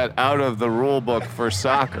took that out of the rule book for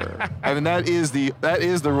soccer. I mean, that is the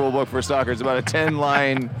rule book for soccer. It's about a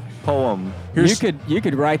 10-line poem. You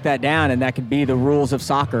could write that down, and that could be the rules of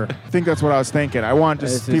soccer. I think that's what I was thinking. I want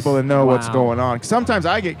just This is- people to know what's wow. going on. 'Cause sometimes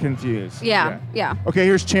I get confused. Yeah. Okay,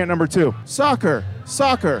 here's chant number 2. Soccer,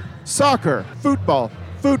 soccer, soccer. Football,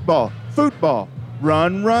 football, football.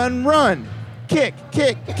 Run, run, run. Kick,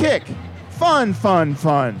 kick, kick. Fun, fun,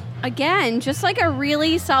 fun. Again, just like a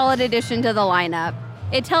really solid addition to the lineup.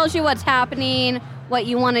 It tells you what's happening, what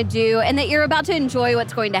you want to do, and that you're about to enjoy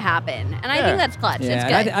what's going to happen. And I Yeah. think that's clutch. Yeah,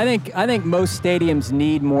 It's and good. I think most stadiums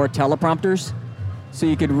need more teleprompters, so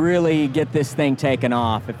you could really get this thing taken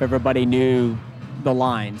off if everybody knew the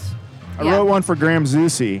lines. I Yeah. wrote one for Graham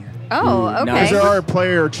Zusi. Oh, okay. nice. Because there are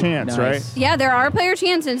player chants, Nice. right? Yeah, there are player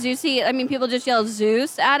chants, and Zeusy, I mean, people just yell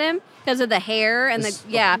Zeus at him because of the hair and the,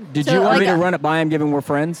 yeah. Did So, you want like me to a- run it by him, given we're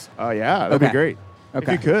friends? Oh, yeah, that'd be Okay. great.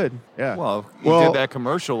 Okay. If you could, yeah. Well, if you Well- did that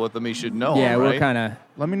commercial with them, he should know. Yeah, right? we're kind of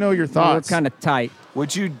Let me know your thoughts. tight.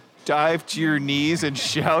 Would you dive to your knees and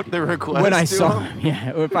shout the request When I to saw him? him,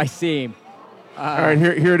 yeah, if I see him. All right,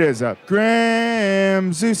 here it is.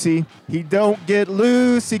 Graham Zusi, he don't get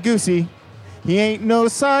loosey-goosey. He ain't no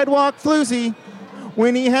sidewalk floozy.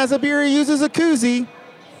 When he has a beer, he uses a koozie.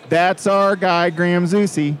 That's our guy, Graham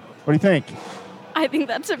Zusi. What do you think? I think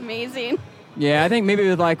that's amazing. Yeah, I think maybe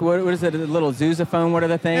with like what is it, a little Zoosaphone? What are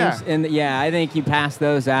the things? Yeah. And yeah, I think you pass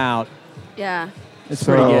those out. Yeah. It's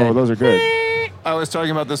So pretty good. those are good. I was talking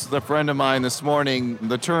about this with a friend of mine this morning.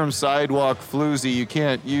 The term sidewalk floozy you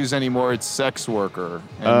can't use anymore. It's sex worker.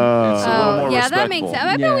 And it's a little more yeah, that makes respectful.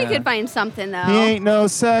 sense. I bet we Yeah. could find something, though. He ain't no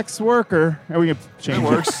sex worker. And we can change It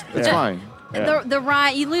works. It's Yeah. fine. The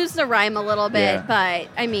rhyme, you lose the rhyme a little bit, Yeah. but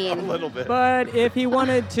I mean, little bit. But if he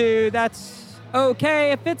wanted to, that's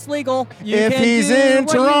okay. If it's legal, you If can he's do in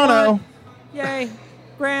what you Toronto. want. Yay,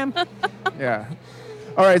 Graham. Yeah.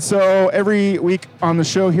 All right, so every week on the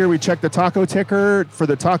show here, we check the taco ticker for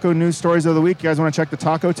the taco news stories of the week. You guys want to check the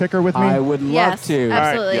taco ticker with me? I would love yes, to.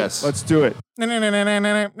 absolutely. Yes. Let's do it.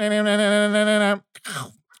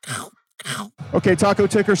 Okay, taco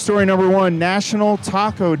ticker story number 1. National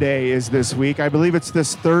Taco Day is this week. I believe it's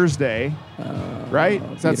this Thursday. Right?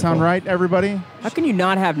 Does that sound beautiful. right, everybody? How can you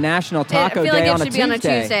not have National I Taco feel Day like it on should be on a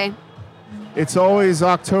Tuesday. It's always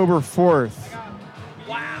October 4th.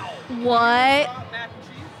 What?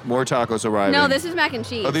 More tacos arriving. No, this is mac and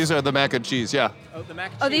cheese. Oh, these are the mac and cheese. Yeah. Oh, the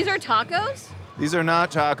mac and Oh, cheese. these are tacos? These are not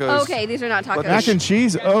tacos. Okay, these are not tacos. Mac and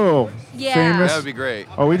cheese? Oh, Yeah. famous. That would be great.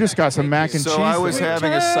 Oh, we just got some mac and So cheese. I was today.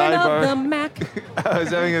 having a Turn up sidebar. the Mac. I was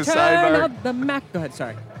having a Turn sidebar. up the Mac. Go ahead.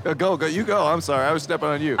 Sorry. Go. You go. I'm sorry. I was stepping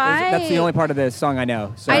on you. That's the only part of the song I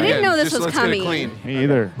know. Sorry. I didn't Again, know this just was let's get it coming. clean. Me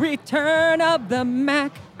either. Return of the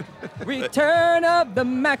Mac. Return of the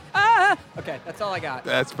Mac. Ah. Okay, that's all I got.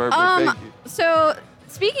 That's perfect. Thank you. So,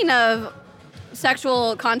 speaking of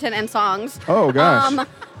sexual content and songs, Oh, gosh.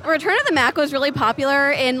 Return of the Mac was really popular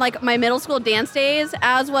in like my middle school dance days,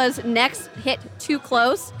 as was Next Hit Too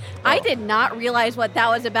Close. I did not realize what that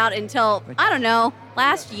was about until, I don't know,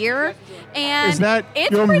 last year. And Is that it's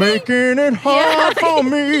you're pretty, making it hard for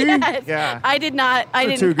me? Yes. Yeah. I did not. I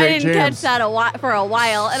Those are two didn't. I great didn't catch jams. that for a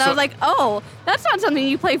while, and I So- was like, "Oh, that's not something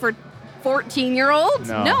you play for 14-year-olds?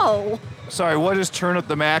 No. No. Sorry, what does turn up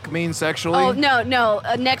the Mac mean sexually? Oh, no.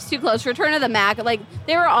 Next too close. Return of the Mac. Like,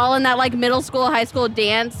 they were all in that, like, middle school, high school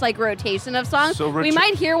dance, like, rotation of songs. So we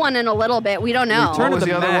might hear one in a little bit. We don't know. What of was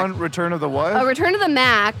the the other Mac. one? Return of the what? Return of the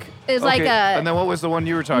Mac is like Okay, a And then what was the one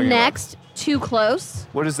you were talking next too close.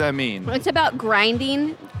 about? What does that mean? It's about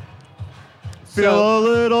grinding. Feel a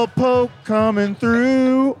little poke coming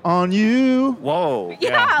through on you. Whoa.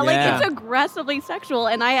 Yeah, like Yeah. it's aggressively sexual,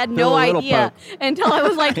 and I had Feel no a little idea until I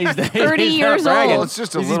was like He's- 30 he's not years bragging. Well, old. it's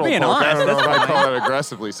just a He's little being poke. I honest, don't know if that's I call it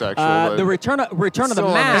aggressively sexual. but The return of the Still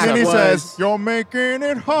on Mac. And then he was- says, "You're making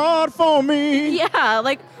it hard for me." Yeah,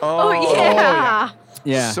 like Oh, yeah.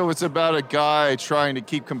 Yeah. So it's about a guy trying to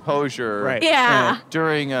keep composure Right. Yeah.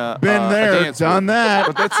 during a Been a there, dance done move. that.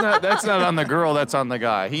 But that's not on the girl. That's on the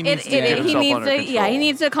guy. He needs to get He himself needs under to control. yeah, he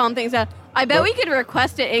needs to calm things down. I bet we could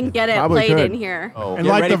request it and get it Probably played could. in here. Oh. And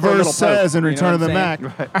Get like ready the for a little verse says poke, in you know Return of what the I'm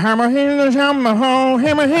Mac, Right. hammer here, hammer home,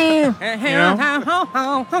 hammer here. You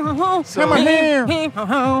know? So- Hammer here.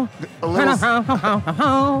 A little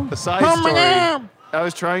a side story. I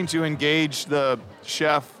was trying to engage the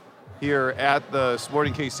chef here at the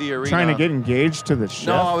Sporting KC Arena. Trying to get engaged to the chef.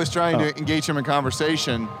 No, I was trying Oh. to engage him in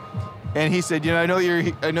conversation, and he said, I know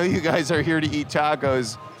you guys are here to eat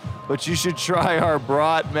tacos, but you should try our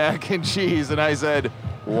brat mac and cheese." And I said,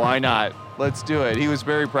 "Why not? Let's do it." He was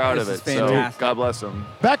very proud This of is it. So fantastic. God bless him.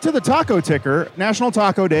 Back to the taco ticker. National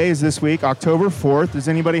Taco Day is this week, October 4th. Does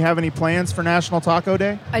anybody have any plans for National Taco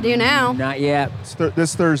Day? I do now. Not yet. It's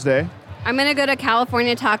this Thursday. I'm gonna go to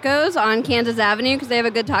California Tacos on Kansas Avenue because they have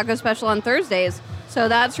a good taco special on Thursdays. So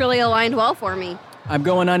that's really aligned well for me. I'm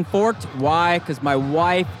going unforked. Why? Because my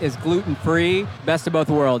wife is gluten-free. Best of both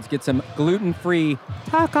worlds. Get some gluten-free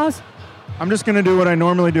tacos. I'm just going to do what I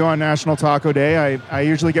normally do on National Taco Day. I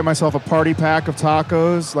usually get myself a party pack of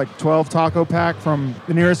tacos, like 12 taco pack from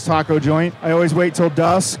the nearest taco joint. I always wait till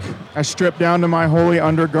dusk. I strip down to my holy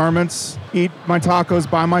undergarments, eat my tacos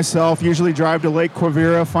by myself, usually drive to Lake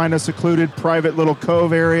Quivira, find a secluded private little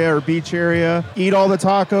cove area or beach area, eat all the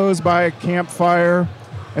tacos by a campfire,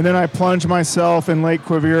 and then I plunge myself in Lake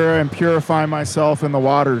Quivira and purify myself in the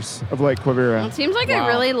waters of Lake Quivira. It seems like Wow. a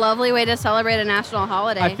really lovely way to celebrate a national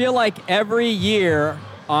holiday. I feel like every year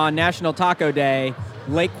on National Taco Day,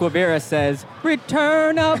 Lake Quivira says,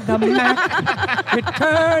 "Return of the Mac,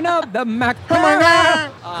 Return of the Mac."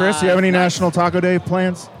 Chris, do you have any National Taco Day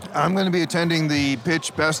plans? I'm going to be attending the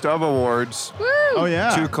Pitch Best of Awards Woo! Oh,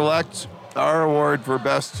 yeah. to collect our award for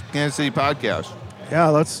Best Kansas City Podcast. Yeah,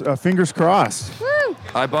 let's fingers crossed. Woo!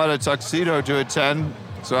 I bought a tuxedo to attend,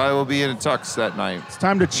 so I will be in a tux that night. It's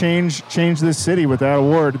time to change this city with that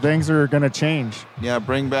award. Things are going to change. Yeah,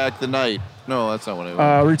 bring back the night. No, that's not what I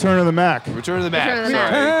want. Return of the Mac. Return of the Mac. Return of the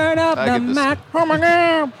Mac. Sorry. Return of I the get this. Mac, Oh my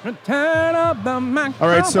God. Return of the Mac. All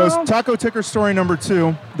right, so taco ticker story number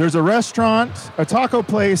 2. There's a restaurant, a taco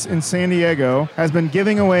place in San Diego has been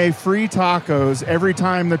giving away free tacos every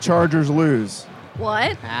time the Chargers lose.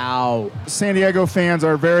 What? Ow. San Diego fans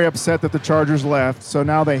are very upset that the Chargers left, so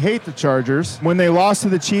now they hate the Chargers. When they lost to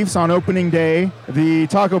the Chiefs on opening day, the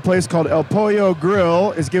taco place called El Pollo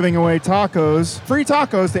Grill is giving away tacos, free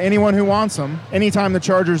tacos to anyone who wants them, anytime the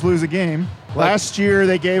Chargers lose a game. Last year,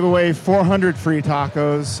 they gave away 400 free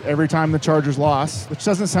tacos every time the Chargers lost, which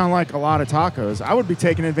doesn't sound like a lot of tacos. I would be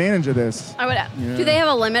taking advantage of this. I would. Do they have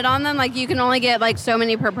a limit on them? Like you can only get like so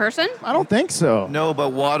many per person? I don't think so. No, but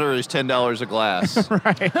water is $10 a glass.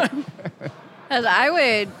 Right. Because I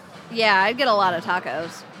would. Yeah, I'd get a lot of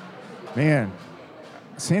tacos. Man,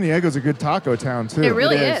 San Diego's a good taco town, too. It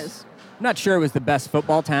really It is. I'm not sure it was the best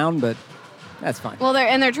football town, but that's fine. Well,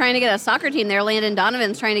 they're trying to get a soccer team there. Landon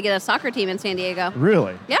Donovan's trying to get a soccer team in San Diego.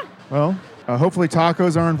 Really? Yeah. Well, hopefully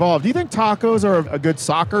tacos are involved. Do you think tacos are a good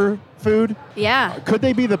soccer food? Yeah. Could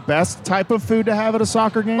they be the best type of food to have at a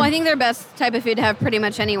soccer game? Well, I think they're best type of food to have pretty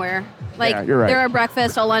much anywhere. Like Yeah, you're right. they're a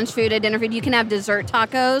breakfast, a lunch food, a dinner food. You can have dessert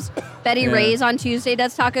tacos. Betty Ray's on Tuesday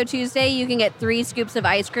does Taco Tuesday. You can get 3 scoops of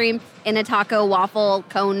ice cream in a taco waffle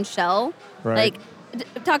cone shell. Right.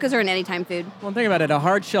 Like tacos are an anytime food. Well, think about it. A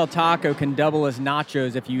hard shell taco can double as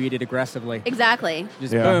nachos if you eat it aggressively. Exactly.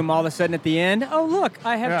 Just Yeah. boom, all of a sudden at the end, oh, look,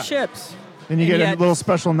 I have Yeah. chips. and you get yet- a little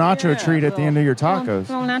special nacho Yeah, treat at the end of your tacos.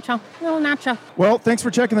 Little nacho. Well, thanks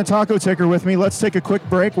for checking the taco ticker with me. Let's take a quick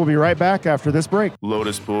break. We'll be right back after this break.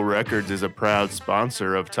 Lotus Pool Records is a proud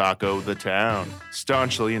sponsor of Taco the Town.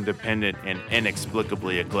 Staunchly independent and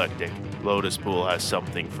inexplicably eclectic, Lotus Pool has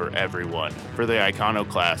something for everyone. For the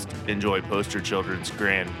iconoclast, enjoy Poster Children's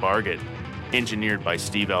Grand Bargain. Engineered by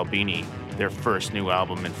Steve Albini, their first new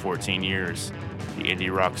album in 14 years. The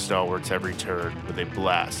indie rock stalwarts have returned with a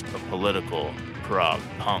blast of political prog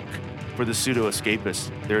punk. For For the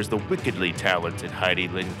pseudo-escapist, there's the wickedly talented Heidi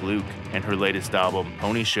Lynn Gluck and her latest album,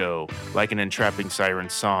 Pony Show. Like an entrapping siren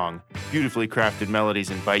song, beautifully crafted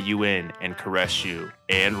melodies invite you in and caress you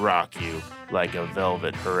and rock you like a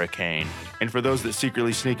velvet hurricane. And for those that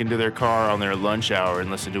secretly sneak into their car on their lunch hour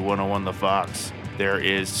and listen to 101 The Fox, there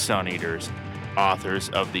is Sun Eaters, authors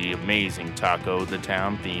of the amazing Taco the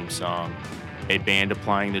Town theme song, a band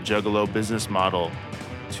applying the Juggalo business model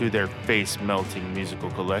to their face-melting musical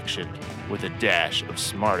collection with a dash of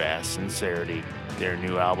smart-ass sincerity. Their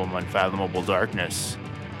new album, Unfathomable Darkness,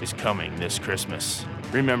 is coming this Christmas.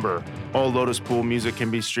 Remember, all Lotus Pool music can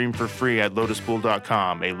be streamed for free at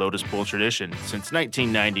lotuspool.com, a Lotus Pool tradition since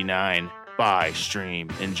 1999. Buy, stream,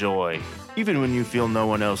 enjoy. Even when you feel no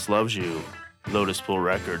one else loves you, Lotus Pool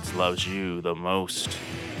Records loves you the most.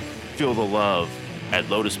 Feel the love at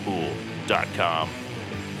lotuspool.com.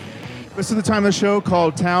 This is the time of the show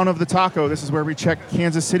called Town of the Taco. This is where we check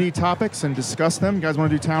Kansas City topics and discuss them. You guys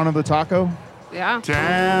want to do Town of the Taco? Yeah.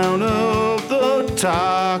 Town of the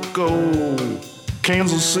Taco,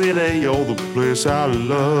 Kansas City, you're the place I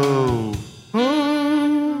love.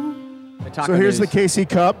 So here's the KC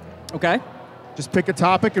Cup. Okay. Just pick a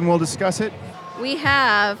topic and we'll discuss it. We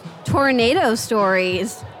have tornado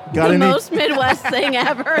stories. Got the any- most Midwest thing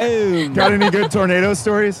ever. Got any good tornado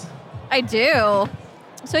stories? I do.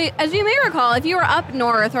 So, as you may recall, if you were up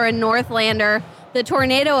north or a Northlander, the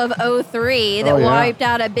tornado of 03 that Oh, yeah. wiped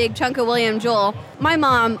out a big chunk of William Jewell, my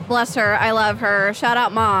mom, bless her, I love her, shout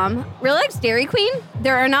out mom, really likes Dairy Queen.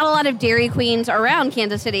 There are not a lot of Dairy Queens around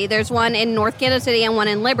Kansas City. There's one in North Kansas City and one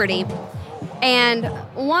in Liberty. And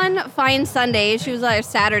one fine Sunday, she was like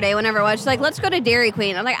Saturday, whenever it was, she's like, let's go to Dairy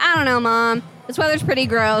Queen. I'm like, I don't know, Mom. This weather's pretty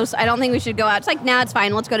gross. I don't think we should go out. It's like, nah, it's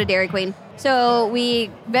fine. Let's go to Dairy Queen. So we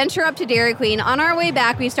venture up to Dairy Queen. On our way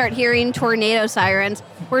back, we start hearing tornado sirens.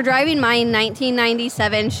 We're driving my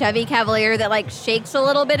 1997 Chevy Cavalier that like shakes a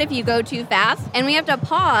little bit if you go too fast. And we have to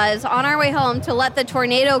pause on our way home to let the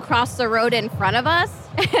tornado cross the road in front of us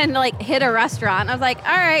and like hit a restaurant. I was like,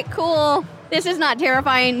 all right, cool. This is not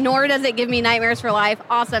terrifying, nor does it give me nightmares for life.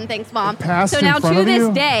 Awesome, thanks, Mom. passed So in now front to of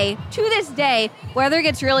you? this day, weather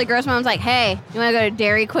gets really gross. Mom's like, hey, you want to go to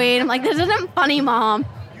Dairy Queen? I'm like, this isn't funny, Mom.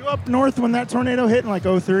 You up north when that tornado hit in like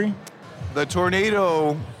 03? The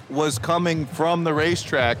tornado was coming from the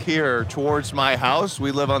racetrack here towards my house.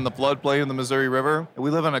 We live on the floodplain of the Missouri River. And we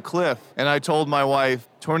live on a cliff. And I told my wife,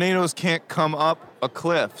 tornadoes can't come up a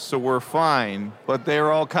cliff, so we're fine. But they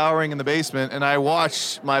were all cowering in the basement, and I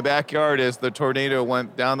watched my backyard as the tornado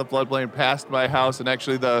went down the floodplain past my house, and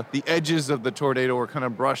actually the edges of the tornado were kind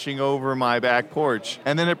of brushing over my back porch.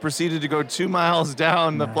 And then it proceeded to go 2 miles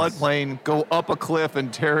down the floodplain, go up a cliff,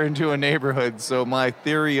 and tear into a neighborhood. So my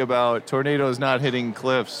theory about tornadoes not hitting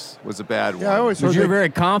cliffs was a bad one. Yeah, I always heard Because you're that- very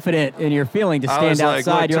confident in your feeling to I stand was like,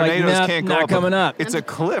 outside. look, You're like, tornadoes no, can't go not up coming up. It's a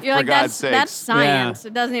cliff, You're for like, God's sakes. that's science.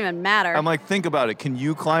 It doesn't even matter. I'm like, think about it. Can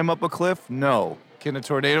you climb up a cliff? No. Can a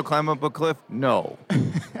tornado climb up a cliff? No.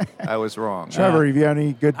 I was wrong. Trevor, have you had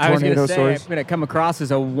any good I was going tornado to say, stories? I'm going to come across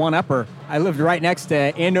as a one-upper. I lived right next to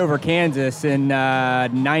Andover, Kansas in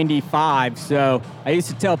 95. So I used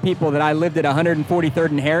to tell people that I lived at 143rd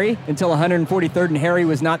and Harry until 143rd and Harry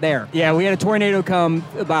was not there. Yeah, we had a tornado come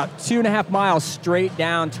about 2.5 miles straight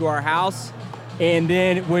down to our house. And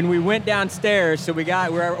then when we went downstairs, so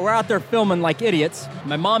we're out there filming like idiots.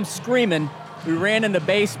 My mom's screaming. We ran in the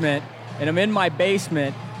basement, and I'm in my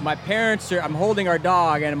basement. I'm holding our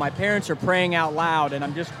dog, and my parents are praying out loud, and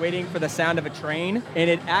I'm just waiting for the sound of a train. And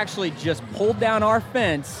it actually just pulled down our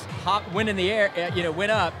fence, went in the air,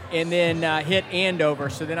 went up, and then hit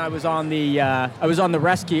Andover. So then I was on the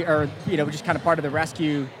rescue, or just kind of part of the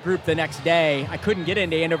rescue group the next day. I couldn't get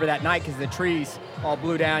into Andover that night because the trees all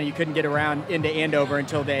blew down. You couldn't get around into Andover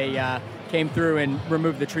until they came through and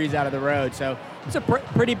removed the trees out of the road. So it's a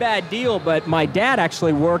pretty bad deal, but my dad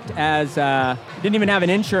actually worked as, didn't even have an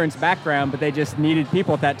insurance background, but they just needed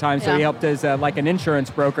people at that time, so he helped as like an insurance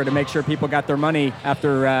broker to make sure people got their money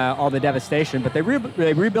after all the devastation. But they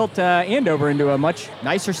rebuilt Andover into a much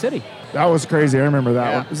nicer city. That was crazy. I remember that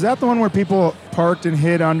Yeah. one. Is that the one where people parked and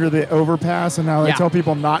hid under the overpass, and now they Yeah. tell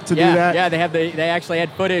people not to do that? Yeah, they actually had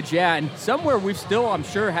footage, and somewhere we still, I'm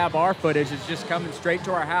sure, have our footage. It's just coming straight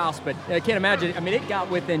to our house, but I can't imagine. I mean, it got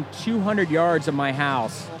within 200 yards of my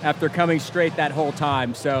house after coming straight that whole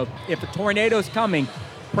time. So if a tornado's coming,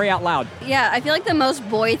 pray out loud. Yeah, I feel like the most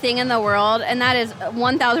boy thing in the world, and that is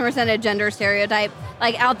 1,000% a gender stereotype,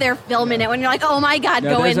 like out there filming it when you're like, oh my God,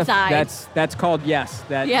 No, go there's inside. That's called yes.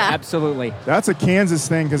 Yeah. Absolutely. That's a Kansas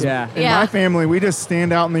thing, because Yeah. in Yeah. my family, we just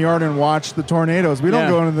stand out in the yard and watch the tornadoes. We don't Yeah.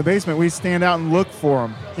 go into the basement. We stand out and look for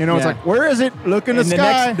them. You know, it's Yeah. like, where is it? Look in the And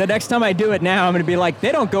sky. the next time I do it now, I'm going to be like,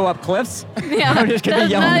 they don't go up cliffs. Yeah, I'm just going to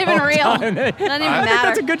that's yell not the even whole real. time. Not even I think matter.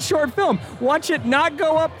 that's a good short film. Watch it not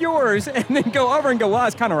go up yours and then go over and go, well,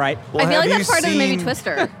 it's kind of right. Well, I feel have like you that's part of the movie seen-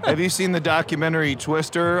 Twister. Have you seen the documentary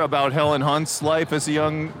Twister about Helen Hunt's life as a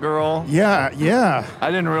young girl? Yeah. I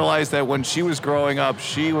didn't realize that when she was growing up,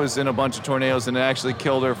 she was in a bunch of tornadoes and it actually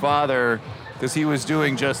killed her father because he was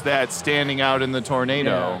doing just that, standing out in the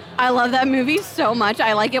tornado. I love that movie so much.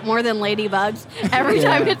 I like it more than Ladybugs. Every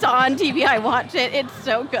Yeah. time it's on TV, I watch it. It's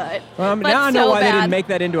so good. But Now I know so why they bad. didn't make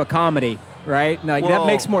that into a comedy, right? Like, that Well-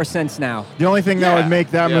 makes more sense now. The only thing that Yeah, would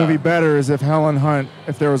make that yeah. movie better is if Helen Hunt,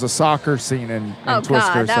 if there was a soccer scene in Oh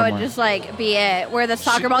Twister God, that somewhere. would just like be it, where the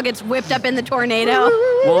soccer ball gets whipped up in the tornado.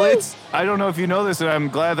 Well, I don't know if you know this, and I'm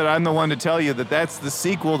glad that I'm the one to tell you that that's the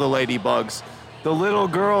sequel to Ladybugs. The little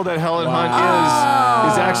girl that Helen Hunt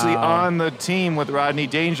is actually on the team with Rodney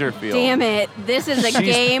Dangerfield. Damn it! This is a She's-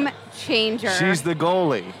 game changer. She's the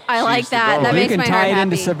goalie. I like She's the that. That goalie. You makes can my tie heart it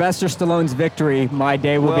into happy. Sylvester Stallone's Victory. My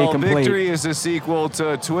day will Well, be complete. Victory is a sequel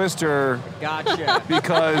to Twister Gotcha.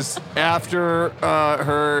 because after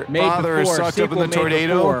her Made father is before, sucked up in the sequel made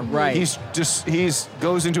tornado, before, right. he's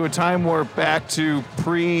goes into a time warp back to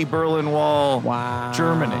pre-Berlin Wall Wow.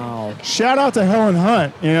 Germany. Shout out to Helen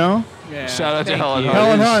Hunt, you know? Yeah. Shout out to Thank Helen you. Hunt.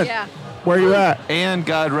 Helen Hunt, Yeah. where you at? And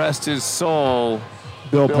God rest his soul,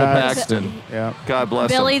 Bill Bill Paxton. Paxton. Yeah. God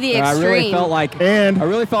bless Billy him. the I Extreme.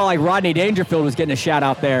 really felt like Rodney Dangerfield was getting a shout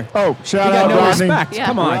out there. Oh, shout He got out no Rodney. respect. Yeah.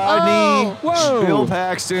 Come on. Rodney, Whoa. Bill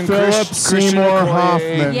Paxton, Philip Christian Seymour Okoye,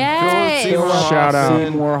 Hoffman. Yes. Philip Seymour Shout out.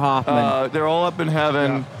 Hoffman. Seymour Hoffman. They're all up in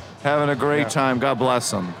heaven, having a great time. God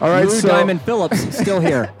bless them. All right, Lou so Diamond Phillips still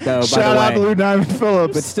here, though. shout by the out way, to Lou Diamond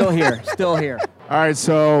Phillips. but still here, still here. All right,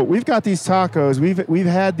 so we've got these tacos. We've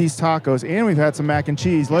had these tacos, and we've had some mac and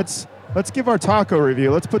cheese. Let's give our taco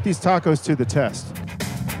review. Let's put these tacos to the test.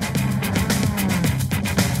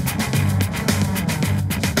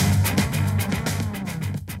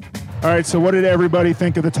 All right, so what did everybody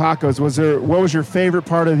think of the tacos? What was your favorite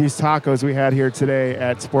part of these tacos we had here today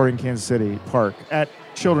at Sporting Kansas City Park at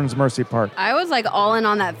Children's Mercy Park? I was like all in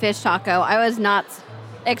on that fish taco. I was not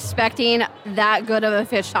expecting that good of a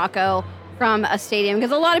fish taco from a stadium because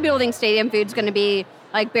a lot of people think stadium food's going to be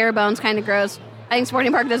like bare bones, kind of gross. I think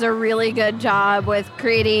Sporting Park does a really good job with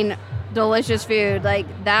creating delicious food. Like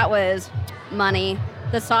that was money.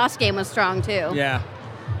 The sauce game was strong too. Yeah.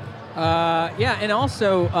 And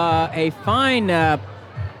also a fine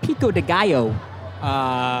pico de gallo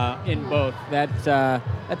in both.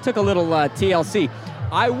 That took a little TLC.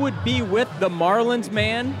 I would be with the Marlins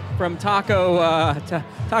man from Taco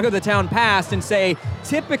the Town Past and say,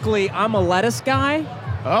 typically I'm a lettuce guy.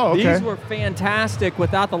 Oh, okay. These were fantastic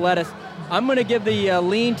without the lettuce. I'm going to give the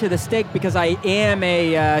lean to the steak because I am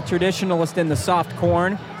a traditionalist in the soft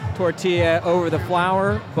corn tortilla over the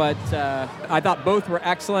flour, but I thought both were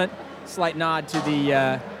excellent. Slight nod to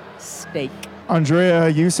the steak. Andrea,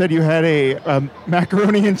 you said you had a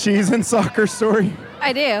macaroni and cheese and soccer story.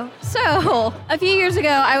 I do. So, a few years ago,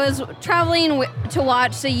 I was traveling to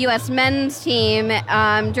watch the U.S. men's team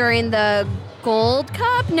during the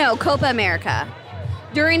Copa America,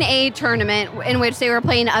 during a tournament in which they were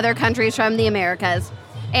playing other countries from the Americas.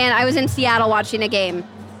 And I was in Seattle watching a game.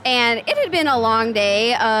 And it had been a long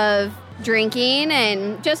day of drinking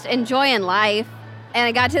and just enjoying life. And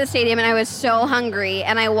I got to the stadium and I was so hungry.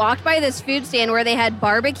 And I walked by this food stand where they had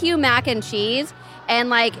barbecue mac and cheese. And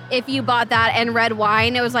like, if you bought that and red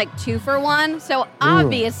wine, it was like 2 for 1. So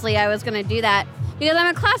obviously I was going to do that because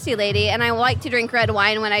I'm a classy lady and I like to drink red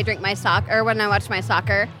wine when I drink my when I watch my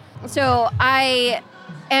soccer. So I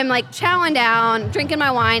am like chowing down, drinking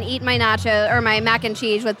my wine, eating my nacho or my mac and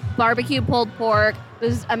cheese with barbecue pulled pork. It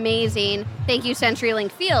was amazing. Thank you,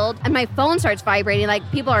 CenturyLink Field. And my phone starts vibrating. Like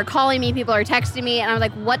people are calling me, people are texting me, and I'm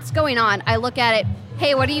like, what's going on? I look at it.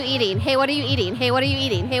 Hey, what are you eating? Hey, what are you eating? Hey, what are you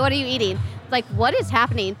eating? Hey, what are you eating? Like, what is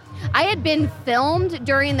happening? I had been filmed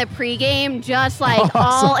during the pregame, just like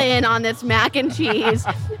all in on this mac and cheese,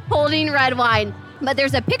 holding red wine. But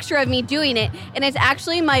there's a picture of me doing it, and it's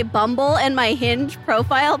actually my Bumble and my Hinge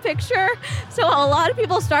profile picture. So a lot of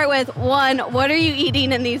people start with, 1, what are you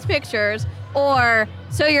eating in these pictures? Or,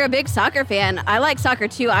 so you're a big soccer fan. I like soccer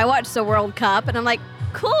too. I watch the World Cup. And I'm like,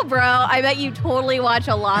 cool, bro. I bet you totally watch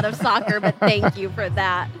a lot of soccer, but thank you for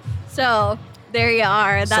that. So there you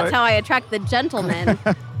are. That's So- how I attract the gentleman.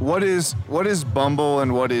 What is Bumble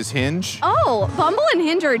and what is Hinge? Oh, Bumble and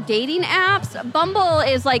Hinge are dating apps. Bumble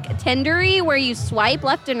is like Tindery where you swipe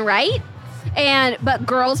left and right, but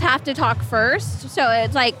girls have to talk first. So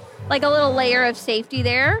it's like like a little layer of safety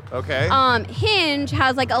there. Okay. Hinge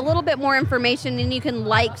has like a little bit more information, and you can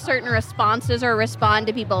like certain responses or respond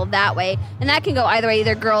to people that way. And that can go either way.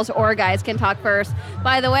 Either girls or guys can talk first.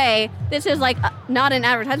 By the way, this is like not an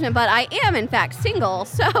advertisement, but I am in fact single.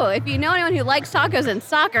 So if you know anyone who likes tacos and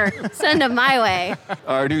soccer, send them my way.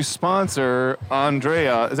 Our new sponsor,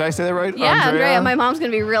 Andrea. Did I say that right? Yeah, Andrea. My mom's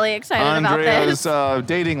going to be really excited about this. Andrea's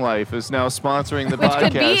dating life is now sponsoring the Which podcast.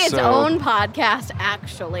 could be its so- own podcast,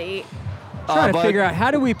 actually. Trying to but- figure out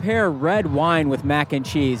how do we pair red wine with mac and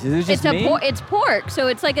cheese? Is it just me? It's pork, so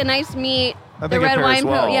it's like a nice meat. I The think it red pairs wine,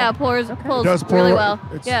 well. pulls It does pour really well.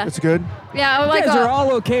 It's good. Yeah, I You like guys are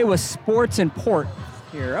all okay with sports and pork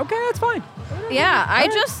here. Okay, that's fine. yeah. I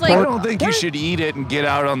just like I don't think you should eat it and get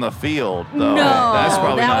out on the field, though. no. That's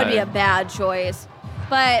probably that not would be a bad choice.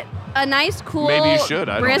 But a nice, cool, Maybe you should,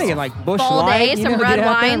 I don't brisk know. Thinking like Busch fall Light, day, you some know, red get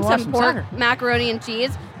out there wine, and watch some some pork, soccer. macaroni and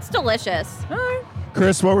cheese. It's delicious. All right.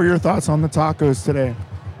 Chris, what were your thoughts on the tacos today?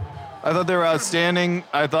 I thought they were outstanding.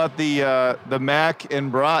 I thought the mac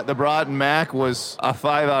and brat, the brat and mac was a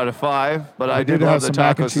 5 out of 5. But I did did love have the some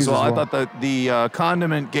mac and tacos cheese as well. as I well. thought that the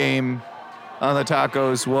condiment game on the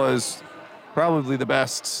tacos was probably the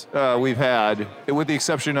best we've had, with the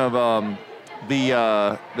exception of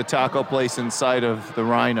the taco place inside of the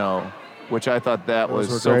Rhino, which I thought that Those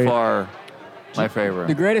were was so great. far my The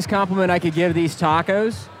favorite. greatest compliment I could give these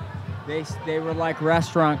tacos, they were like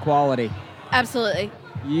restaurant quality. Absolutely.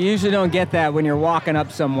 You usually don't get that when you're walking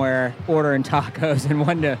up somewhere ordering tacos and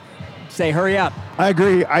wanting to say, hurry up. I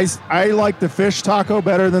agree. I like the fish taco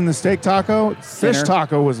better than the steak taco. Fish Sinner.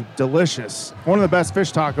 taco was delicious. One of the best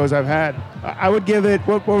fish tacos I've had. I would give it,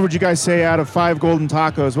 what would you guys say out of 5 golden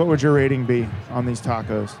tacos? What would your rating be on these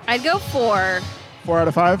tacos? I'd go 4. 4 out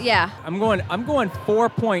of 5? Yeah. I'm going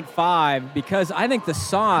 4.5 because I think the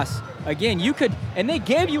sauce, again, you could, and they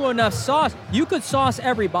gave you enough sauce, you could sauce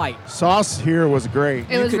every bite. Sauce here was great.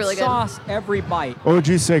 It was you could really good. sauce every bite. What would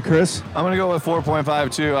you say, Chris? I'm going to go with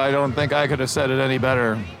 4.5 too. I don't think I could have said it any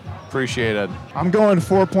better. Appreciate it. I'm going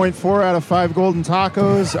 4.4 out of 5 golden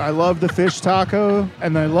tacos. I love the fish taco,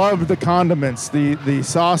 and I love the condiments. The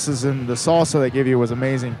sauces and the salsa they give you was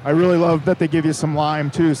amazing. I really love that they give you some lime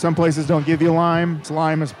too. Some places don't give you lime.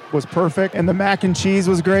 Lime was perfect, and the mac and cheese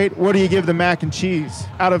was great. What do you give the mac and cheese?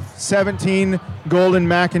 Out of 17 golden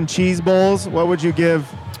mac and cheese bowls, what would you give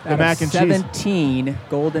the Out mac of and cheese? 17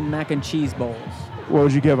 golden mac and cheese bowls. What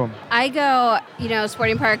would you give them? I go,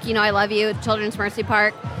 Sporting Park, I love you, Children's Mercy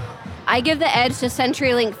Park. I give the edge to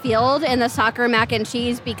CenturyLink Field and the soccer mac and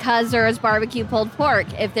cheese because there is barbecue pulled pork.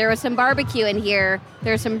 If there was some barbecue in here,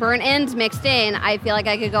 there's some burnt ends mixed in, I feel like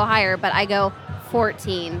I could go higher, but I go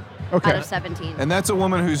 14 Okay. out of 17. And that's a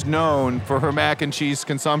woman who's known for her mac and cheese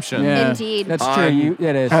consumption. Yeah, Indeed. That's On- true.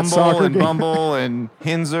 It is. At soccer Humble and game. Bumble and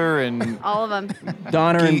Hinzer and All of them.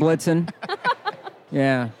 Donner and Geek. Blitzen.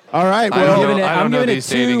 Yeah. All right. I Well, don't know. I'm giving it these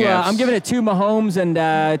dating two. apps. I'm giving it 2 Mahomes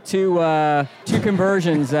and two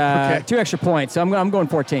conversions, Okay. 2 extra points. So I'm going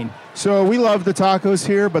 14. so we love the tacos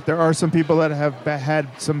here, but there are some people that have had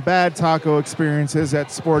some bad taco experiences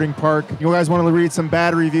at Sporting Park. You guys want to read some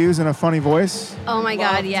bad reviews in a funny voice? Oh my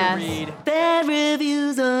God, yes. Bad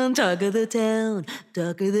reviews on Talk of the Town,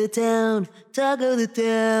 Talk of the Town, Talk of the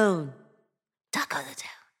Town, Talk of the Town.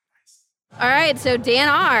 All right, so Dan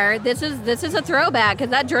R., this is a throwback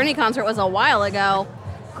because that Journey concert was a while ago.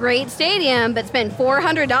 Great stadium, but spent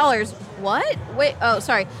 $400. What? Wait, oh,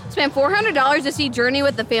 sorry. Spent $400 to see Journey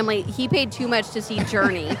with the family. He paid too much to see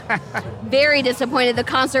Journey. Very disappointed the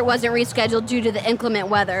concert wasn't rescheduled due to the inclement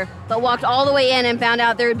weather, but walked all the way in and found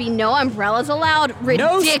out there would be no umbrellas allowed.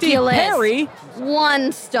 No Steve Ridiculous. Perry.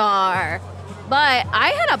 1 star. But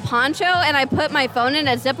I had a poncho and I put my phone in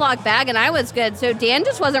a Ziploc bag and I was good. So Dan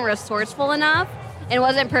just wasn't resourceful enough and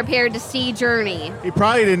wasn't prepared to see Journey. He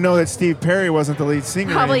probably didn't know that Steve Perry wasn't the lead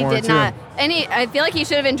singer Probably anymore, did too. not. And I feel like he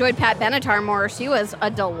should have enjoyed Pat Benatar more. She was a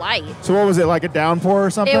delight. So what was it, like a downpour or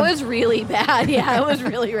something? It was really bad. Yeah, it was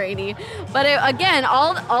really rainy. But again,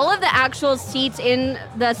 all of the actual seats in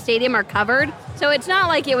the stadium are covered. So it's not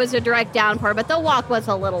like it was a direct downpour, but the walk was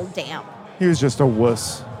a little damp. He was just a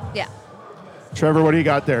wuss. Yeah. Trevor, what do you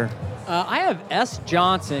got there? I have S.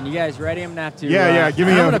 Johnson. You guys ready? I'm gonna have to. Yeah. Give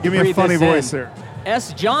me I'm gonna a have to give me a breathe funny this in. voice there.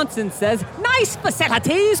 S. Johnson says, nice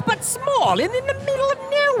facilities, but small and in the middle of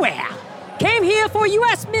nowhere. Came here for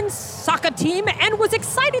U.S. men's soccer team and was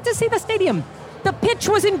excited to see the stadium. The pitch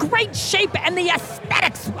was in great shape and the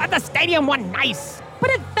aesthetics of the stadium were nice, but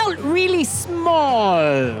it felt really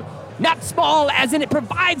small. Not small as in it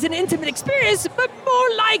provides an intimate experience, but more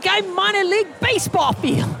like a minor league baseball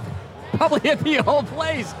field. Probably at the whole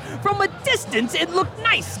place. From a distance, it looked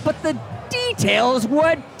nice, but the details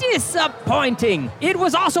were disappointing. It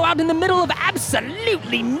was also out in the middle of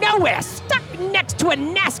absolutely nowhere, stuck next to a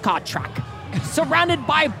NASCAR track. Surrounded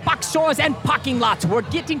by box stores and parking lots, we're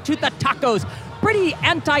getting to the tacos. Pretty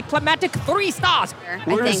anticlimactic, 3 stars.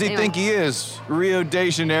 Where does he think he is? Rio de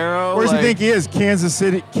Janeiro? Where does he think he is? Kansas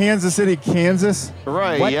City, Kansas?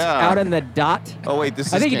 Right, What? yeah. Out in the dot? Oh, wait, this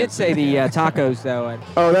is I think he did Kansas. say the tacos, though.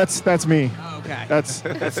 Oh, that's me. Okay. That's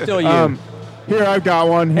Still you. here. I've got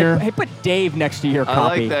one here. Hey, put Dave next to your I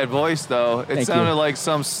copy. like that voice, though. It Thank sounded you. like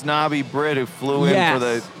some snobby Brit who flew in Yes. for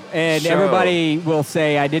the And show. everybody will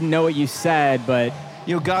say, I didn't know what you said, but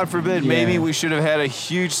You know, God forbid, Yeah. maybe we should have had a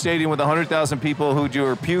huge stadium with 100,000 people who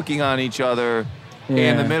were puking on each other in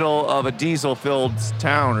Yeah. the middle of a diesel-filled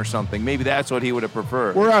town or something. Maybe that's what he would have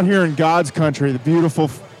preferred. We're out here in God's country, the beautiful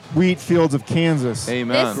wheat fields of Kansas.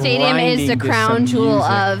 Amen. This stadium is the Grinding to crown some jewel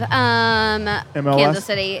music. of MLS? Kansas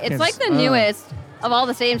City. It's Kansas. like the newest of all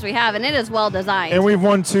the stadiums we have, and it is well designed. And we've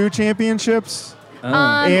won 2 championships.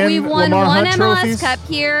 And We've won Lamar 1 Hunt MLS trophies. Cup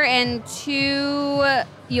here and 2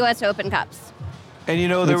 U.S. Open Cups. And you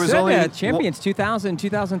know, there was only champions 2000,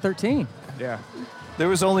 2013. Yeah. there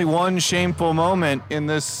was only one shameful moment in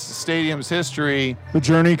this stadium's history, The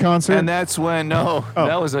Journey concert. and that's when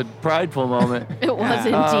that was a prideful moment. It was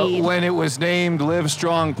indeed. When it was named Live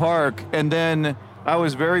Strong Park, and then I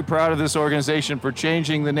was very proud of this organization for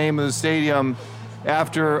changing the name of the stadium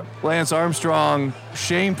after Lance Armstrong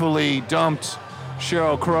shamefully dumped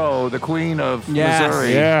Sheryl Crow, the Queen of Yes.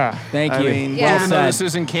 Missouri. yeah. Thank I you. mean, Yeah. even though Well this said.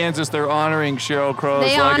 is in Kansas, they're honoring Sheryl Crow's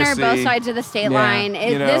They honor legacy. both sides of the state Yeah. line.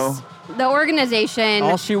 You know. The organization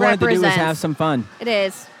All she wanted to do was represents- have some fun. It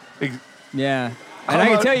is. Yeah. How And I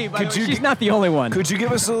can about- tell you, by the could way, you she's g- not the only one. Could you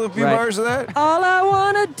give us a few Right. bars of that? All I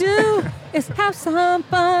want to do is have some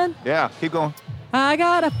fun. Yeah, keep going. I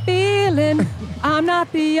got a feeling I'm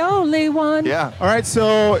not the only one. Yeah. All right,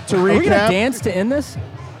 so to Are we going to recap, dance to end this?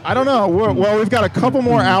 I don't know. Well, we've got a couple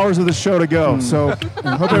more hours of the show to go, so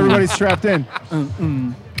I hope everybody's strapped in.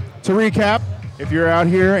 To recap, if you're out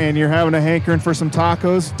here and you're having a hankering for some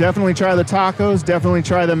tacos, definitely try the tacos. Definitely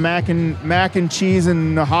try the mac and cheese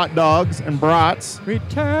and hot dogs and brats.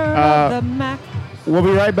 Return of the Mac. We'll be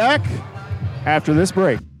right back after this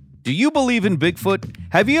break. Do you believe in Bigfoot?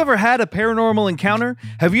 Have you ever had a paranormal encounter?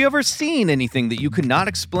 Have you ever seen anything that you could not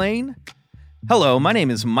explain? Hello, my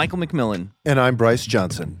name is Michael McMillan, And I'm Bryce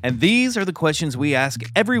Johnson. and these are the questions we ask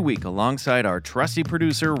every week alongside our trusty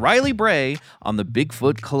producer, Riley Bray, on the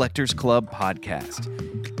Bigfoot Collectors Club podcast.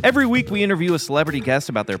 Every week, we interview a celebrity guest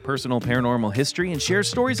about their personal paranormal history and share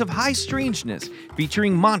stories of high strangeness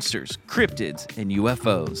featuring monsters, cryptids, and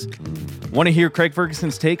UFOs. Want to hear Craig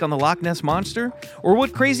Ferguson's take on the Loch Ness Monster? Or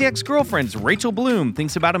what Crazy Ex-Girlfriend's Rachel Bloom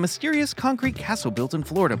thinks about a mysterious concrete castle built in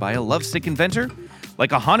Florida by a lovesick inventor?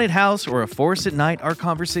 Like a haunted house or a forest at night, our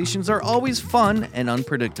conversations are always fun and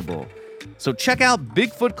unpredictable. So check out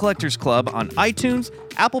Bigfoot Collectors Club on iTunes,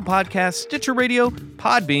 Apple Podcasts, Stitcher Radio,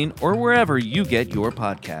 Podbean, or wherever you get your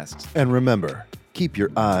podcasts. And remember, keep your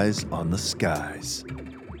eyes on the skies.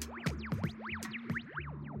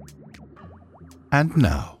 And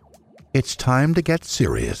now, it's time to get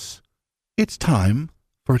serious. It's time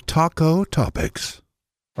for Taco Topics.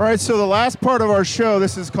 All right, so the last part of our show,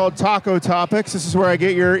 this is called Taco Topics. This is where I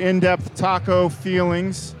get your in-depth taco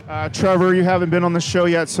feelings. Trevor, you haven't been on the show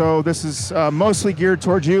yet, so this is mostly geared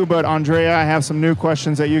towards you, but Andrea, I have some new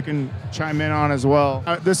questions that you can chime in on as well.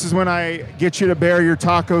 This is when I get you to bare your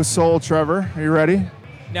taco soul, Trevor. Are you ready?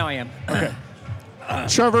 Now I am.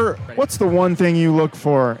 Trevor, what's the one thing you look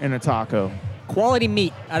for in a taco? Quality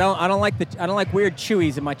meat. I don't like weird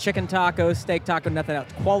chewies in my chicken taco, steak taco, nothing else.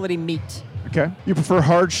 Quality meat. Okay. You prefer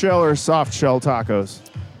hard shell or soft shell tacos?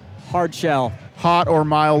 Hard shell. Hot or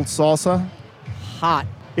mild salsa? Hot.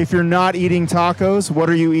 If you're not eating tacos, what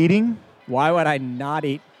are you eating? Why would I not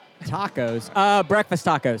eat tacos? Breakfast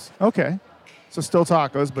tacos. Okay. So still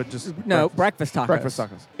tacos, but just No, breakfast tacos. breakfast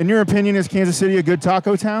tacos. In your opinion, is Kansas City a good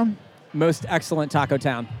taco town? Most excellent taco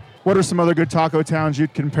town. What are some other good taco towns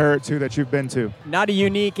you'd compare it to that you've been to? Not a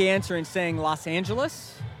unique answer in saying Los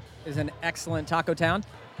Angeles is an excellent taco town.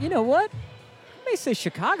 You know what? I may say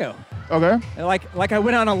Chicago. Okay. Like I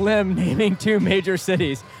went on a limb naming 2 major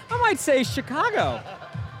cities. I might say Chicago.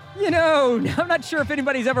 You know, I'm not sure if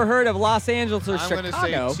anybody's ever heard of Los Angeles or I'm Chicago.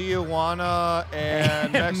 going to say Tijuana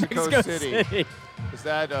and Mexico City. Is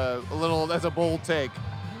that that's a bold take.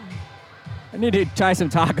 I need to try some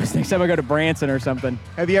tacos next time I go to Branson or something.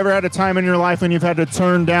 Have you ever had a time in your life when you've had to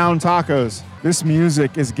turn down tacos? This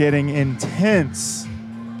music is getting intense.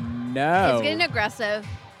 No. It's getting aggressive.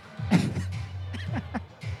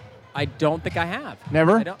 I don't think I have.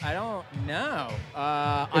 Never? I don't know.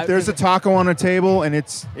 If there's a taco on a table and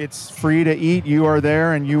it's free to eat, you are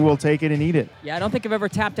there and you will take it and eat it. Yeah, I don't think I've ever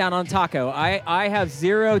tapped down on a taco. I have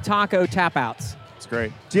 0 taco tap outs. It's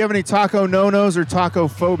great. Do you have any taco no-nos or taco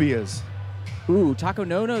phobias? Ooh, taco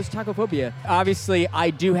no-nos, taco phobia. Obviously,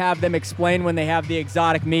 I do have them explain when they have the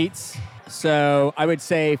exotic meats. So I would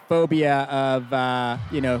say phobia of,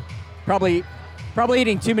 probably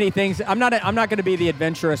eating too many things. I'm not going to be the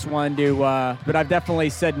adventurous one but I've definitely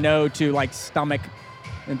said no to like stomach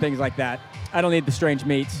and things like that. I don't need the strange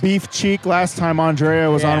meats. Beef cheek. Last time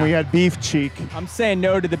Andrea was on, we had beef cheek. I'm saying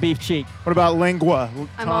no to the beef cheek. What about lingua?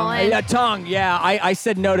 I'm all in. Tongue, yeah. I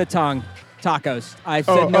said no to tongue tacos. I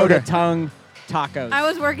said no to tongue tacos. I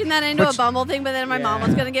was working that into a Bumble thing, but then my mom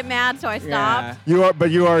was gonna get mad, so I stopped. You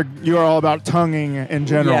are all about tonguing in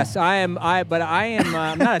general. Yes, I am. But I am.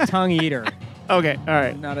 I'm not a tongue eater. Okay, all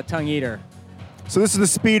right. I'm not a tongue eater. So this is the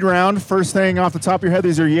speed round. First thing off the top of your head,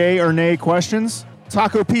 these are yay or nay questions.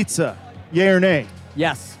 Taco pizza, yay or nay?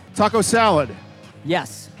 Yes. Taco salad,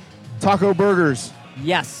 Yes. taco burgers,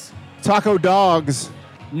 Yes. taco dogs,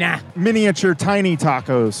 Nah. miniature tiny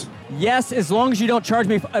tacos. Yes, as long as you don't charge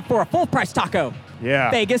me for a full price taco. Yeah.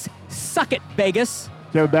 Vegas, suck it, Vegas.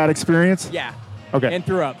 Do you have a bad experience? Yeah. Okay. And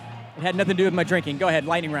threw up. It had nothing to do with my drinking. Go ahead,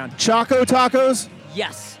 lightning round. Choco tacos,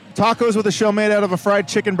 Yes. tacos with a shell made out of a fried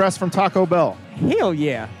chicken breast from Taco Bell. Hell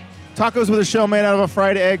yeah. Tacos with a shell made out of a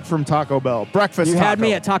fried egg from Taco Bell. Breakfast You taco. had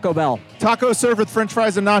me at Taco Bell. Tacos served with french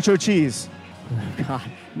fries and nacho cheese. God,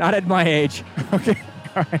 not at my age. Okay,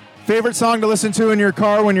 all right. Favorite song to listen to in your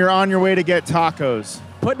car when you're on your way to get tacos?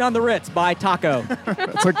 Putting on the Ritz by Taco.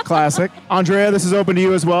 That's a classic. Andrea, this is open to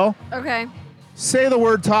you as well. Okay. Say the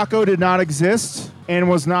word taco did not exist and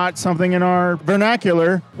was not something in our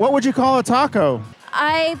vernacular. What would you call a taco?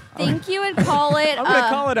 I think you would call it. I'm going to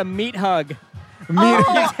call it a meat hug.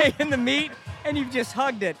 You've taken the meat and you've just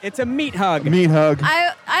hugged it. It's a meat hug. Meat hug.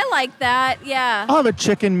 I like that. Yeah. I'll have a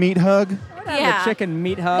chicken meat hug. A chicken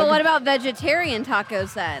meat hug. But what about vegetarian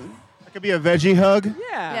tacos then? It could be a veggie hug.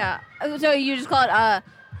 Yeah. Yeah. So you just call it a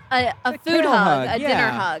food kale hug, hug, a yeah. dinner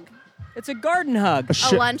hug, It's a garden hug.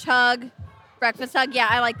 a lunch hug, breakfast hug. Yeah,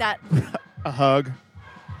 I like that. A hug.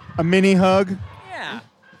 A mini hug. Yeah.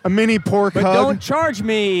 A mini pork But hug. don't charge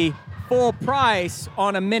me full price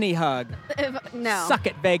on a mini hug. No. Suck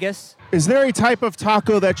it, Vegas. Is there a type of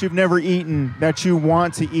taco that you've never eaten that you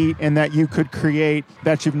want to eat and that you could create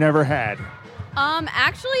that you've never had?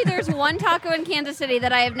 Actually, there's one taco in Kansas City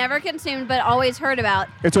that I have never consumed but always heard about.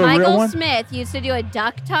 It's a real Michael one? Smith used to do a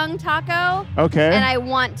duck tongue taco. Okay. And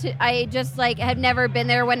I just have never been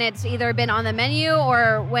there when it's either been on the menu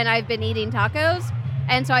or when I've been eating tacos.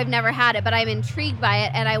 And so I've never had it, but I'm intrigued by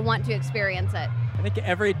it and I want to experience it. I think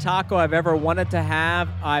every taco I've ever wanted to have,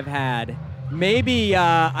 I've had. Maybe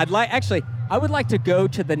I would like to go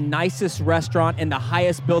to the nicest restaurant in the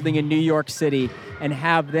highest building in New York City and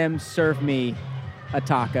have them serve me a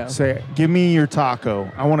taco. Say, give me your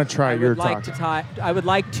taco. I want to try your taco. I would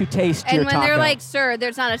like to taste your And when taco. they're like, sir,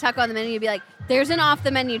 there's not a taco on the menu, you'd be like, there's an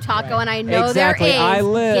off-the-menu taco, and I know exactly. there is. I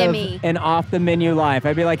live Gimme. an off-the-menu life.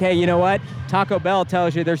 I'd be like, hey, you know what? Taco Bell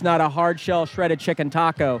tells you there's not a hard shell shredded chicken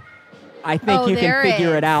taco. I think you can there figure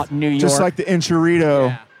is. it out in New York. Just like the enchilada.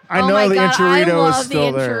 Yeah. I Oh know my the God, enchilada I love is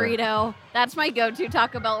still the there. enchilada. That's my go-to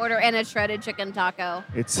Taco Bell order and a shredded chicken taco.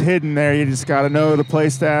 It's hidden there. You just got to know the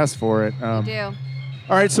place to ask for it. I do.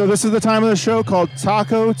 All right, so this is the time of the show called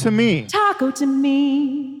Taco to Me. Taco to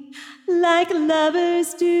me, like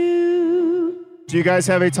lovers do. Do you guys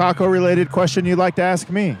have a taco-related question you'd like to ask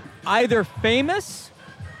me? Either famous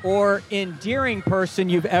or endearing person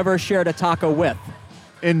you've ever shared a taco with.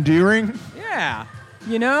 Endearing? Yeah.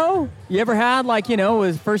 You know, you ever had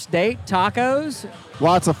with first date tacos?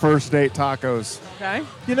 Lots of first date tacos. Okay.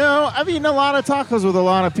 You know, I've eaten a lot of tacos with a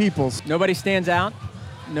lot of people. Nobody stands out?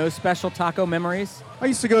 No special taco memories? I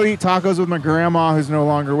used to go eat tacos with my grandma, who's no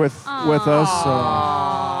longer with us. So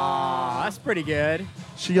Aw, that's pretty good.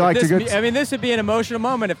 she liked to go. This would be an emotional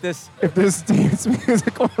moment if this. If this dance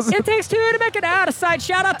music wasn't. It takes two to make it out of sight.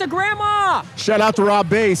 Shout out to Grandma. Shout out to Rob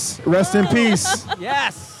Bass. Rest in peace.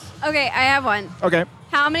 Yes. Okay, I have one. Okay.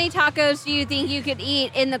 How many tacos do you think you could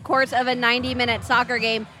eat in the course of a 90-minute soccer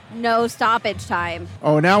game? No stoppage time.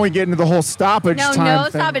 Oh, now we get into the whole stoppage No, time no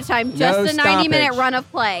thing. stoppage time. Just No the 90-minute stoppage. run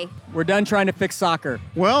of play. We're done trying to fix soccer.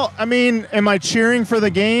 Well, I mean, am I cheering for the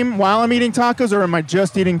game while I'm eating tacos, or am I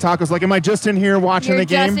just eating tacos? Like, am I just in here watching You're the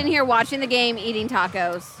game? just in here watching the game, eating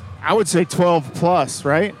tacos. I would say 12 plus,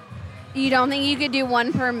 right? You don't think you could do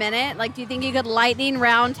one per minute? Like, do you think you could lightning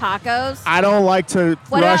round tacos? I don't like to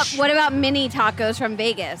rush. What about mini tacos from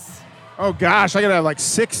Vegas? Oh gosh, I gotta have like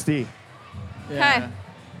 60. Okay.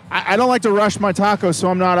 I don't like to rush my tacos, so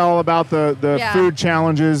I'm not all about the Yeah. food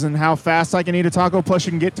challenges and how fast I can eat a taco. Plus,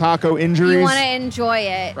 you can get taco injuries. You want to enjoy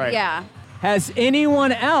it. Right. Yeah. Has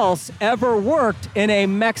anyone else ever worked in a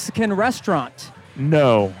Mexican restaurant?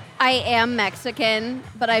 No. I am Mexican,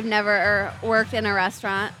 but I've never worked in a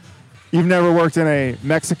restaurant. You've never worked in a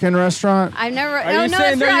Mexican restaurant? I've never. Are no, you no,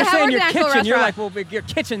 saying, that's true. I you're have saying worked your in an actual kitchen? You're restaurant. like, well, your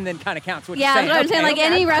kitchen then kind of counts. What Yeah, you're saying. that's what I'm saying. Okay,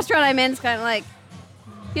 Like okay. any restaurant I'm in is kind of like.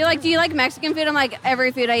 You're like, do you like Mexican food? I'm like,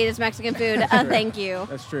 every food I eat is Mexican food. Thank you.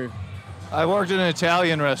 That's true. I worked in an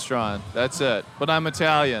Italian restaurant. That's it. But I'm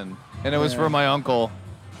Italian, and it was for my uncle.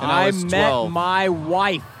 And I was met 12. my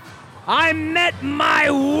wife. I met my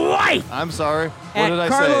wife I'm sorry. What at did I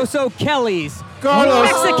Carlos say? O'Kelly's Carlos.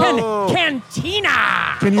 Mexican Oh.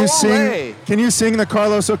 Cantina. Can you Ole. Can you sing the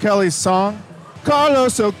Carlos O'Kelly's song?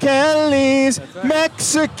 Carlos O'Kelly's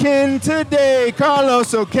Mexican today.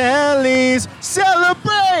 Carlos O'Kelly's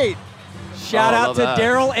celebrate. Shout Oh, I out love to that.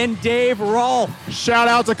 Daryl and Dave Rolfe, Shout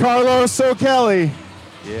out to Carlos O'Kelly.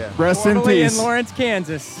 Yeah. Rest in formerly in peace. Lawrence,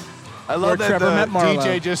 Kansas. I Where love that Trevor the met Marlo.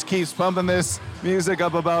 DJ just keeps pumping this music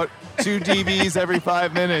up about 2 dBs every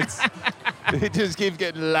 5 minutes. It just keeps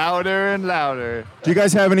getting louder and louder. Do you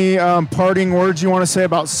guys have any parting words you want to say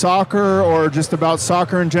about soccer or just about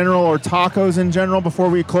soccer in general or tacos in general before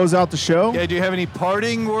we close out the show? Yeah, do you have any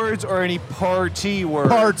parting words or any party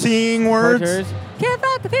words? Partying words. Porters. Can't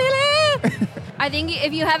fight the feeling. I think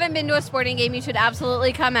if you haven't been to a sporting game, you should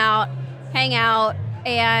absolutely come out, hang out,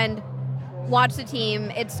 and watch the team.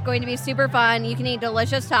 It's going to be super fun. You can eat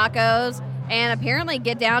delicious tacos and apparently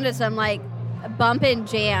get down to some like bumpin'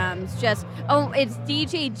 jams. It's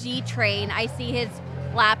DJ G Train. I see his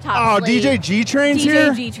laptop. Oh, sleeve. DJ G Train's DJ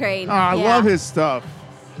here? G Train. Oh, I love his stuff.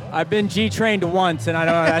 I've been G-trained once, and I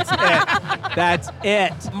don't know. That's it. That's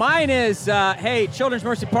it. Mine is, hey, Children's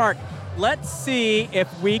Mercy Park, let's see if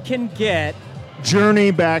we can get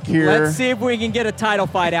Journey back here. Let's see if we can get a title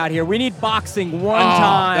fight out here. We need boxing one Oh,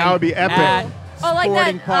 time. that would be epic. At Oh, like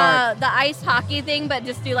Sporting that, Park. the ice hockey thing, but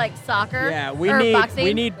just do like soccer. Yeah, or we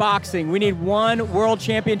boxing. need boxing. We need one world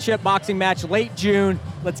championship boxing match late June.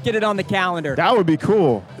 Let's get it on the calendar. That would be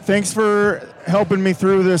cool. Thanks for helping me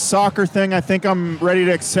through this soccer thing. I think I'm ready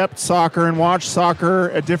to accept soccer and watch soccer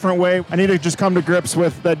a different way. I need to just come to grips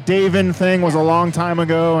with that Davin thing was a long time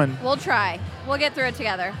ago. And We'll try. We'll get through it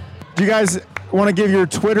together. do you guys want to give your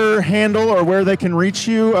Twitter handle or where they can reach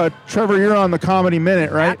you? Trevor, you're on the Comedy Minute,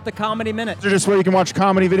 right? At the Comedy Minute. They're just where you can watch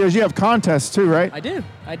comedy videos. You have contests too, right? I do,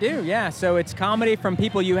 yeah. So it's comedy from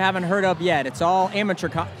people you haven't heard of yet. It's all amateur.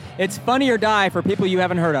 It's Funny or Die for people you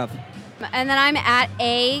haven't heard of. And then I'm at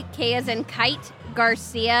K as in Kite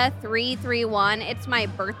Garcia 331. It's my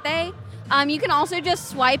birthday. You can also just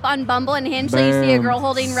swipe on Bumble and Hinge so you see a Boom. girl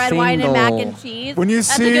holding red wine and mac Single. and cheese. When you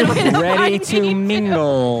That's see- a good way to Ready find to me.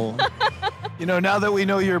 mingle. You know, now that we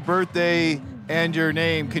know your birthday and your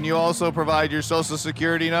name, can you also provide your social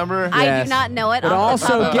security number? I Yes. do not know it But off the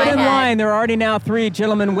top also of get my in head. line. There are already now 3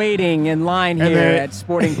 gentlemen waiting in line And here they- at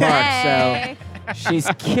Sporting Park. Hey. So she's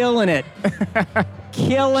killing it.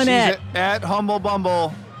 Killing She's it. at Humble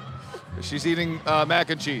Bumble. She's eating mac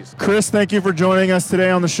and cheese. Chris, thank you for joining us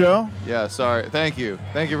today on the show. Yeah, sorry. Thank you.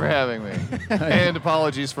 Thank you for having me. And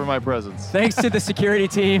apologies for my presence. Thanks to the security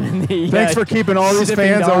team and the Thanks for keeping all these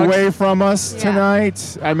sniffing fans dogs. away from us Yeah.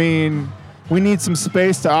 tonight. I mean, we need some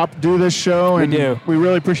space to do this show, We and do. we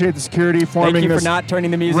really appreciate the security Thank forming you for this not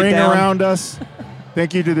turning the music ring down. around us.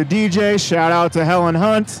 Thank you to the DJ. Shout out to Helen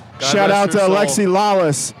Hunt. God Shout rest out to her soul. Alexi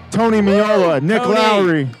Lawless, Tony Miola, Nick Tony.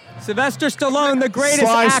 Lowry. Sylvester Stallone, the greatest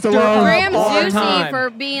Sly actor Stallone. Graham of all Zusi time.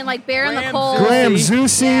 for being like Bear in the Graham Cold. Zusi. Graham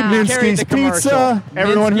Zusi, Yeah. Carried Minsky's the commercial. Pizza.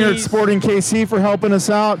 Everyone here at Minsky's. Sporting KC for helping us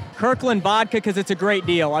out. Kirkland Vodka because it's a great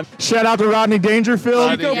deal. I'm Shout out to Rodney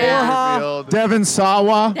Dangerfield, Rodney Yeah. Dangerfield. Devin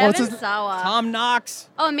Sawa. What's Devin his? Sawa. Tom Knox.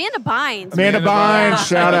 Oh, Amanda Bynes. Amanda Bynes. Bynes.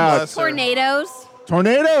 Shout God out. bless her. Tornadoes.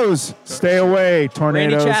 Tornadoes. Stay away. Randy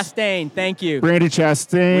Tornadoes. Chastain, thank you. Brandy We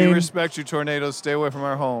Chastain. respect you, tornadoes. Stay away from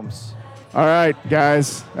our homes. All right,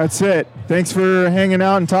 guys. That's it. Thanks for hanging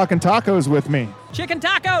out and talking tacos with me. Chicken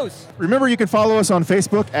tacos. Remember, you can follow us on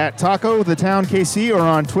Facebook at Taco the Town KC or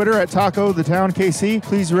on Twitter at Taco the Town KC.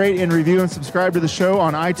 Please rate and review and subscribe to the show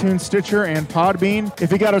on iTunes, Stitcher, and Podbean.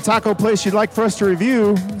 If you got a taco place you'd like for us to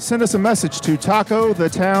review, send us a message to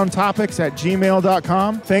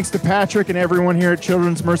tacothetowntopics@gmail.com. Thanks to Patrick and everyone here at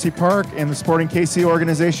Children's Mercy Park and the Sporting KC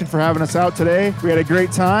organization for having us out today. We had a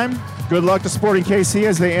great time. Good luck to Sporting KC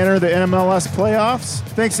as they enter the NMLS playoffs.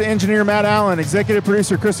 Thanks to engineer Matt Allen, executive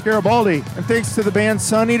producer Chris Garibaldi, and thanks to the band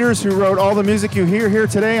Sun Eaters who wrote all the music you hear here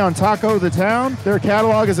today on Taco the Town. Their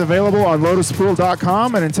catalog is available on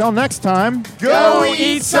lotuspool.com. And until next time, Go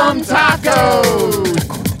eat some tacos. Taco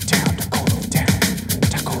the town, taco the town,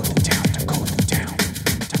 taco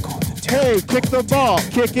Hey, kick the ball.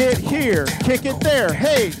 Kick it here. Kick it there.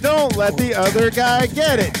 Hey, don't let the other guy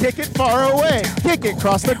get it. Kick it far away. Kick it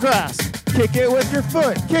across the grass. Kick it with your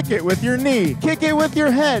foot. Kick it with your knee. Kick it with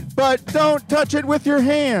your head. But don't touch it with your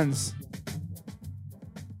hands.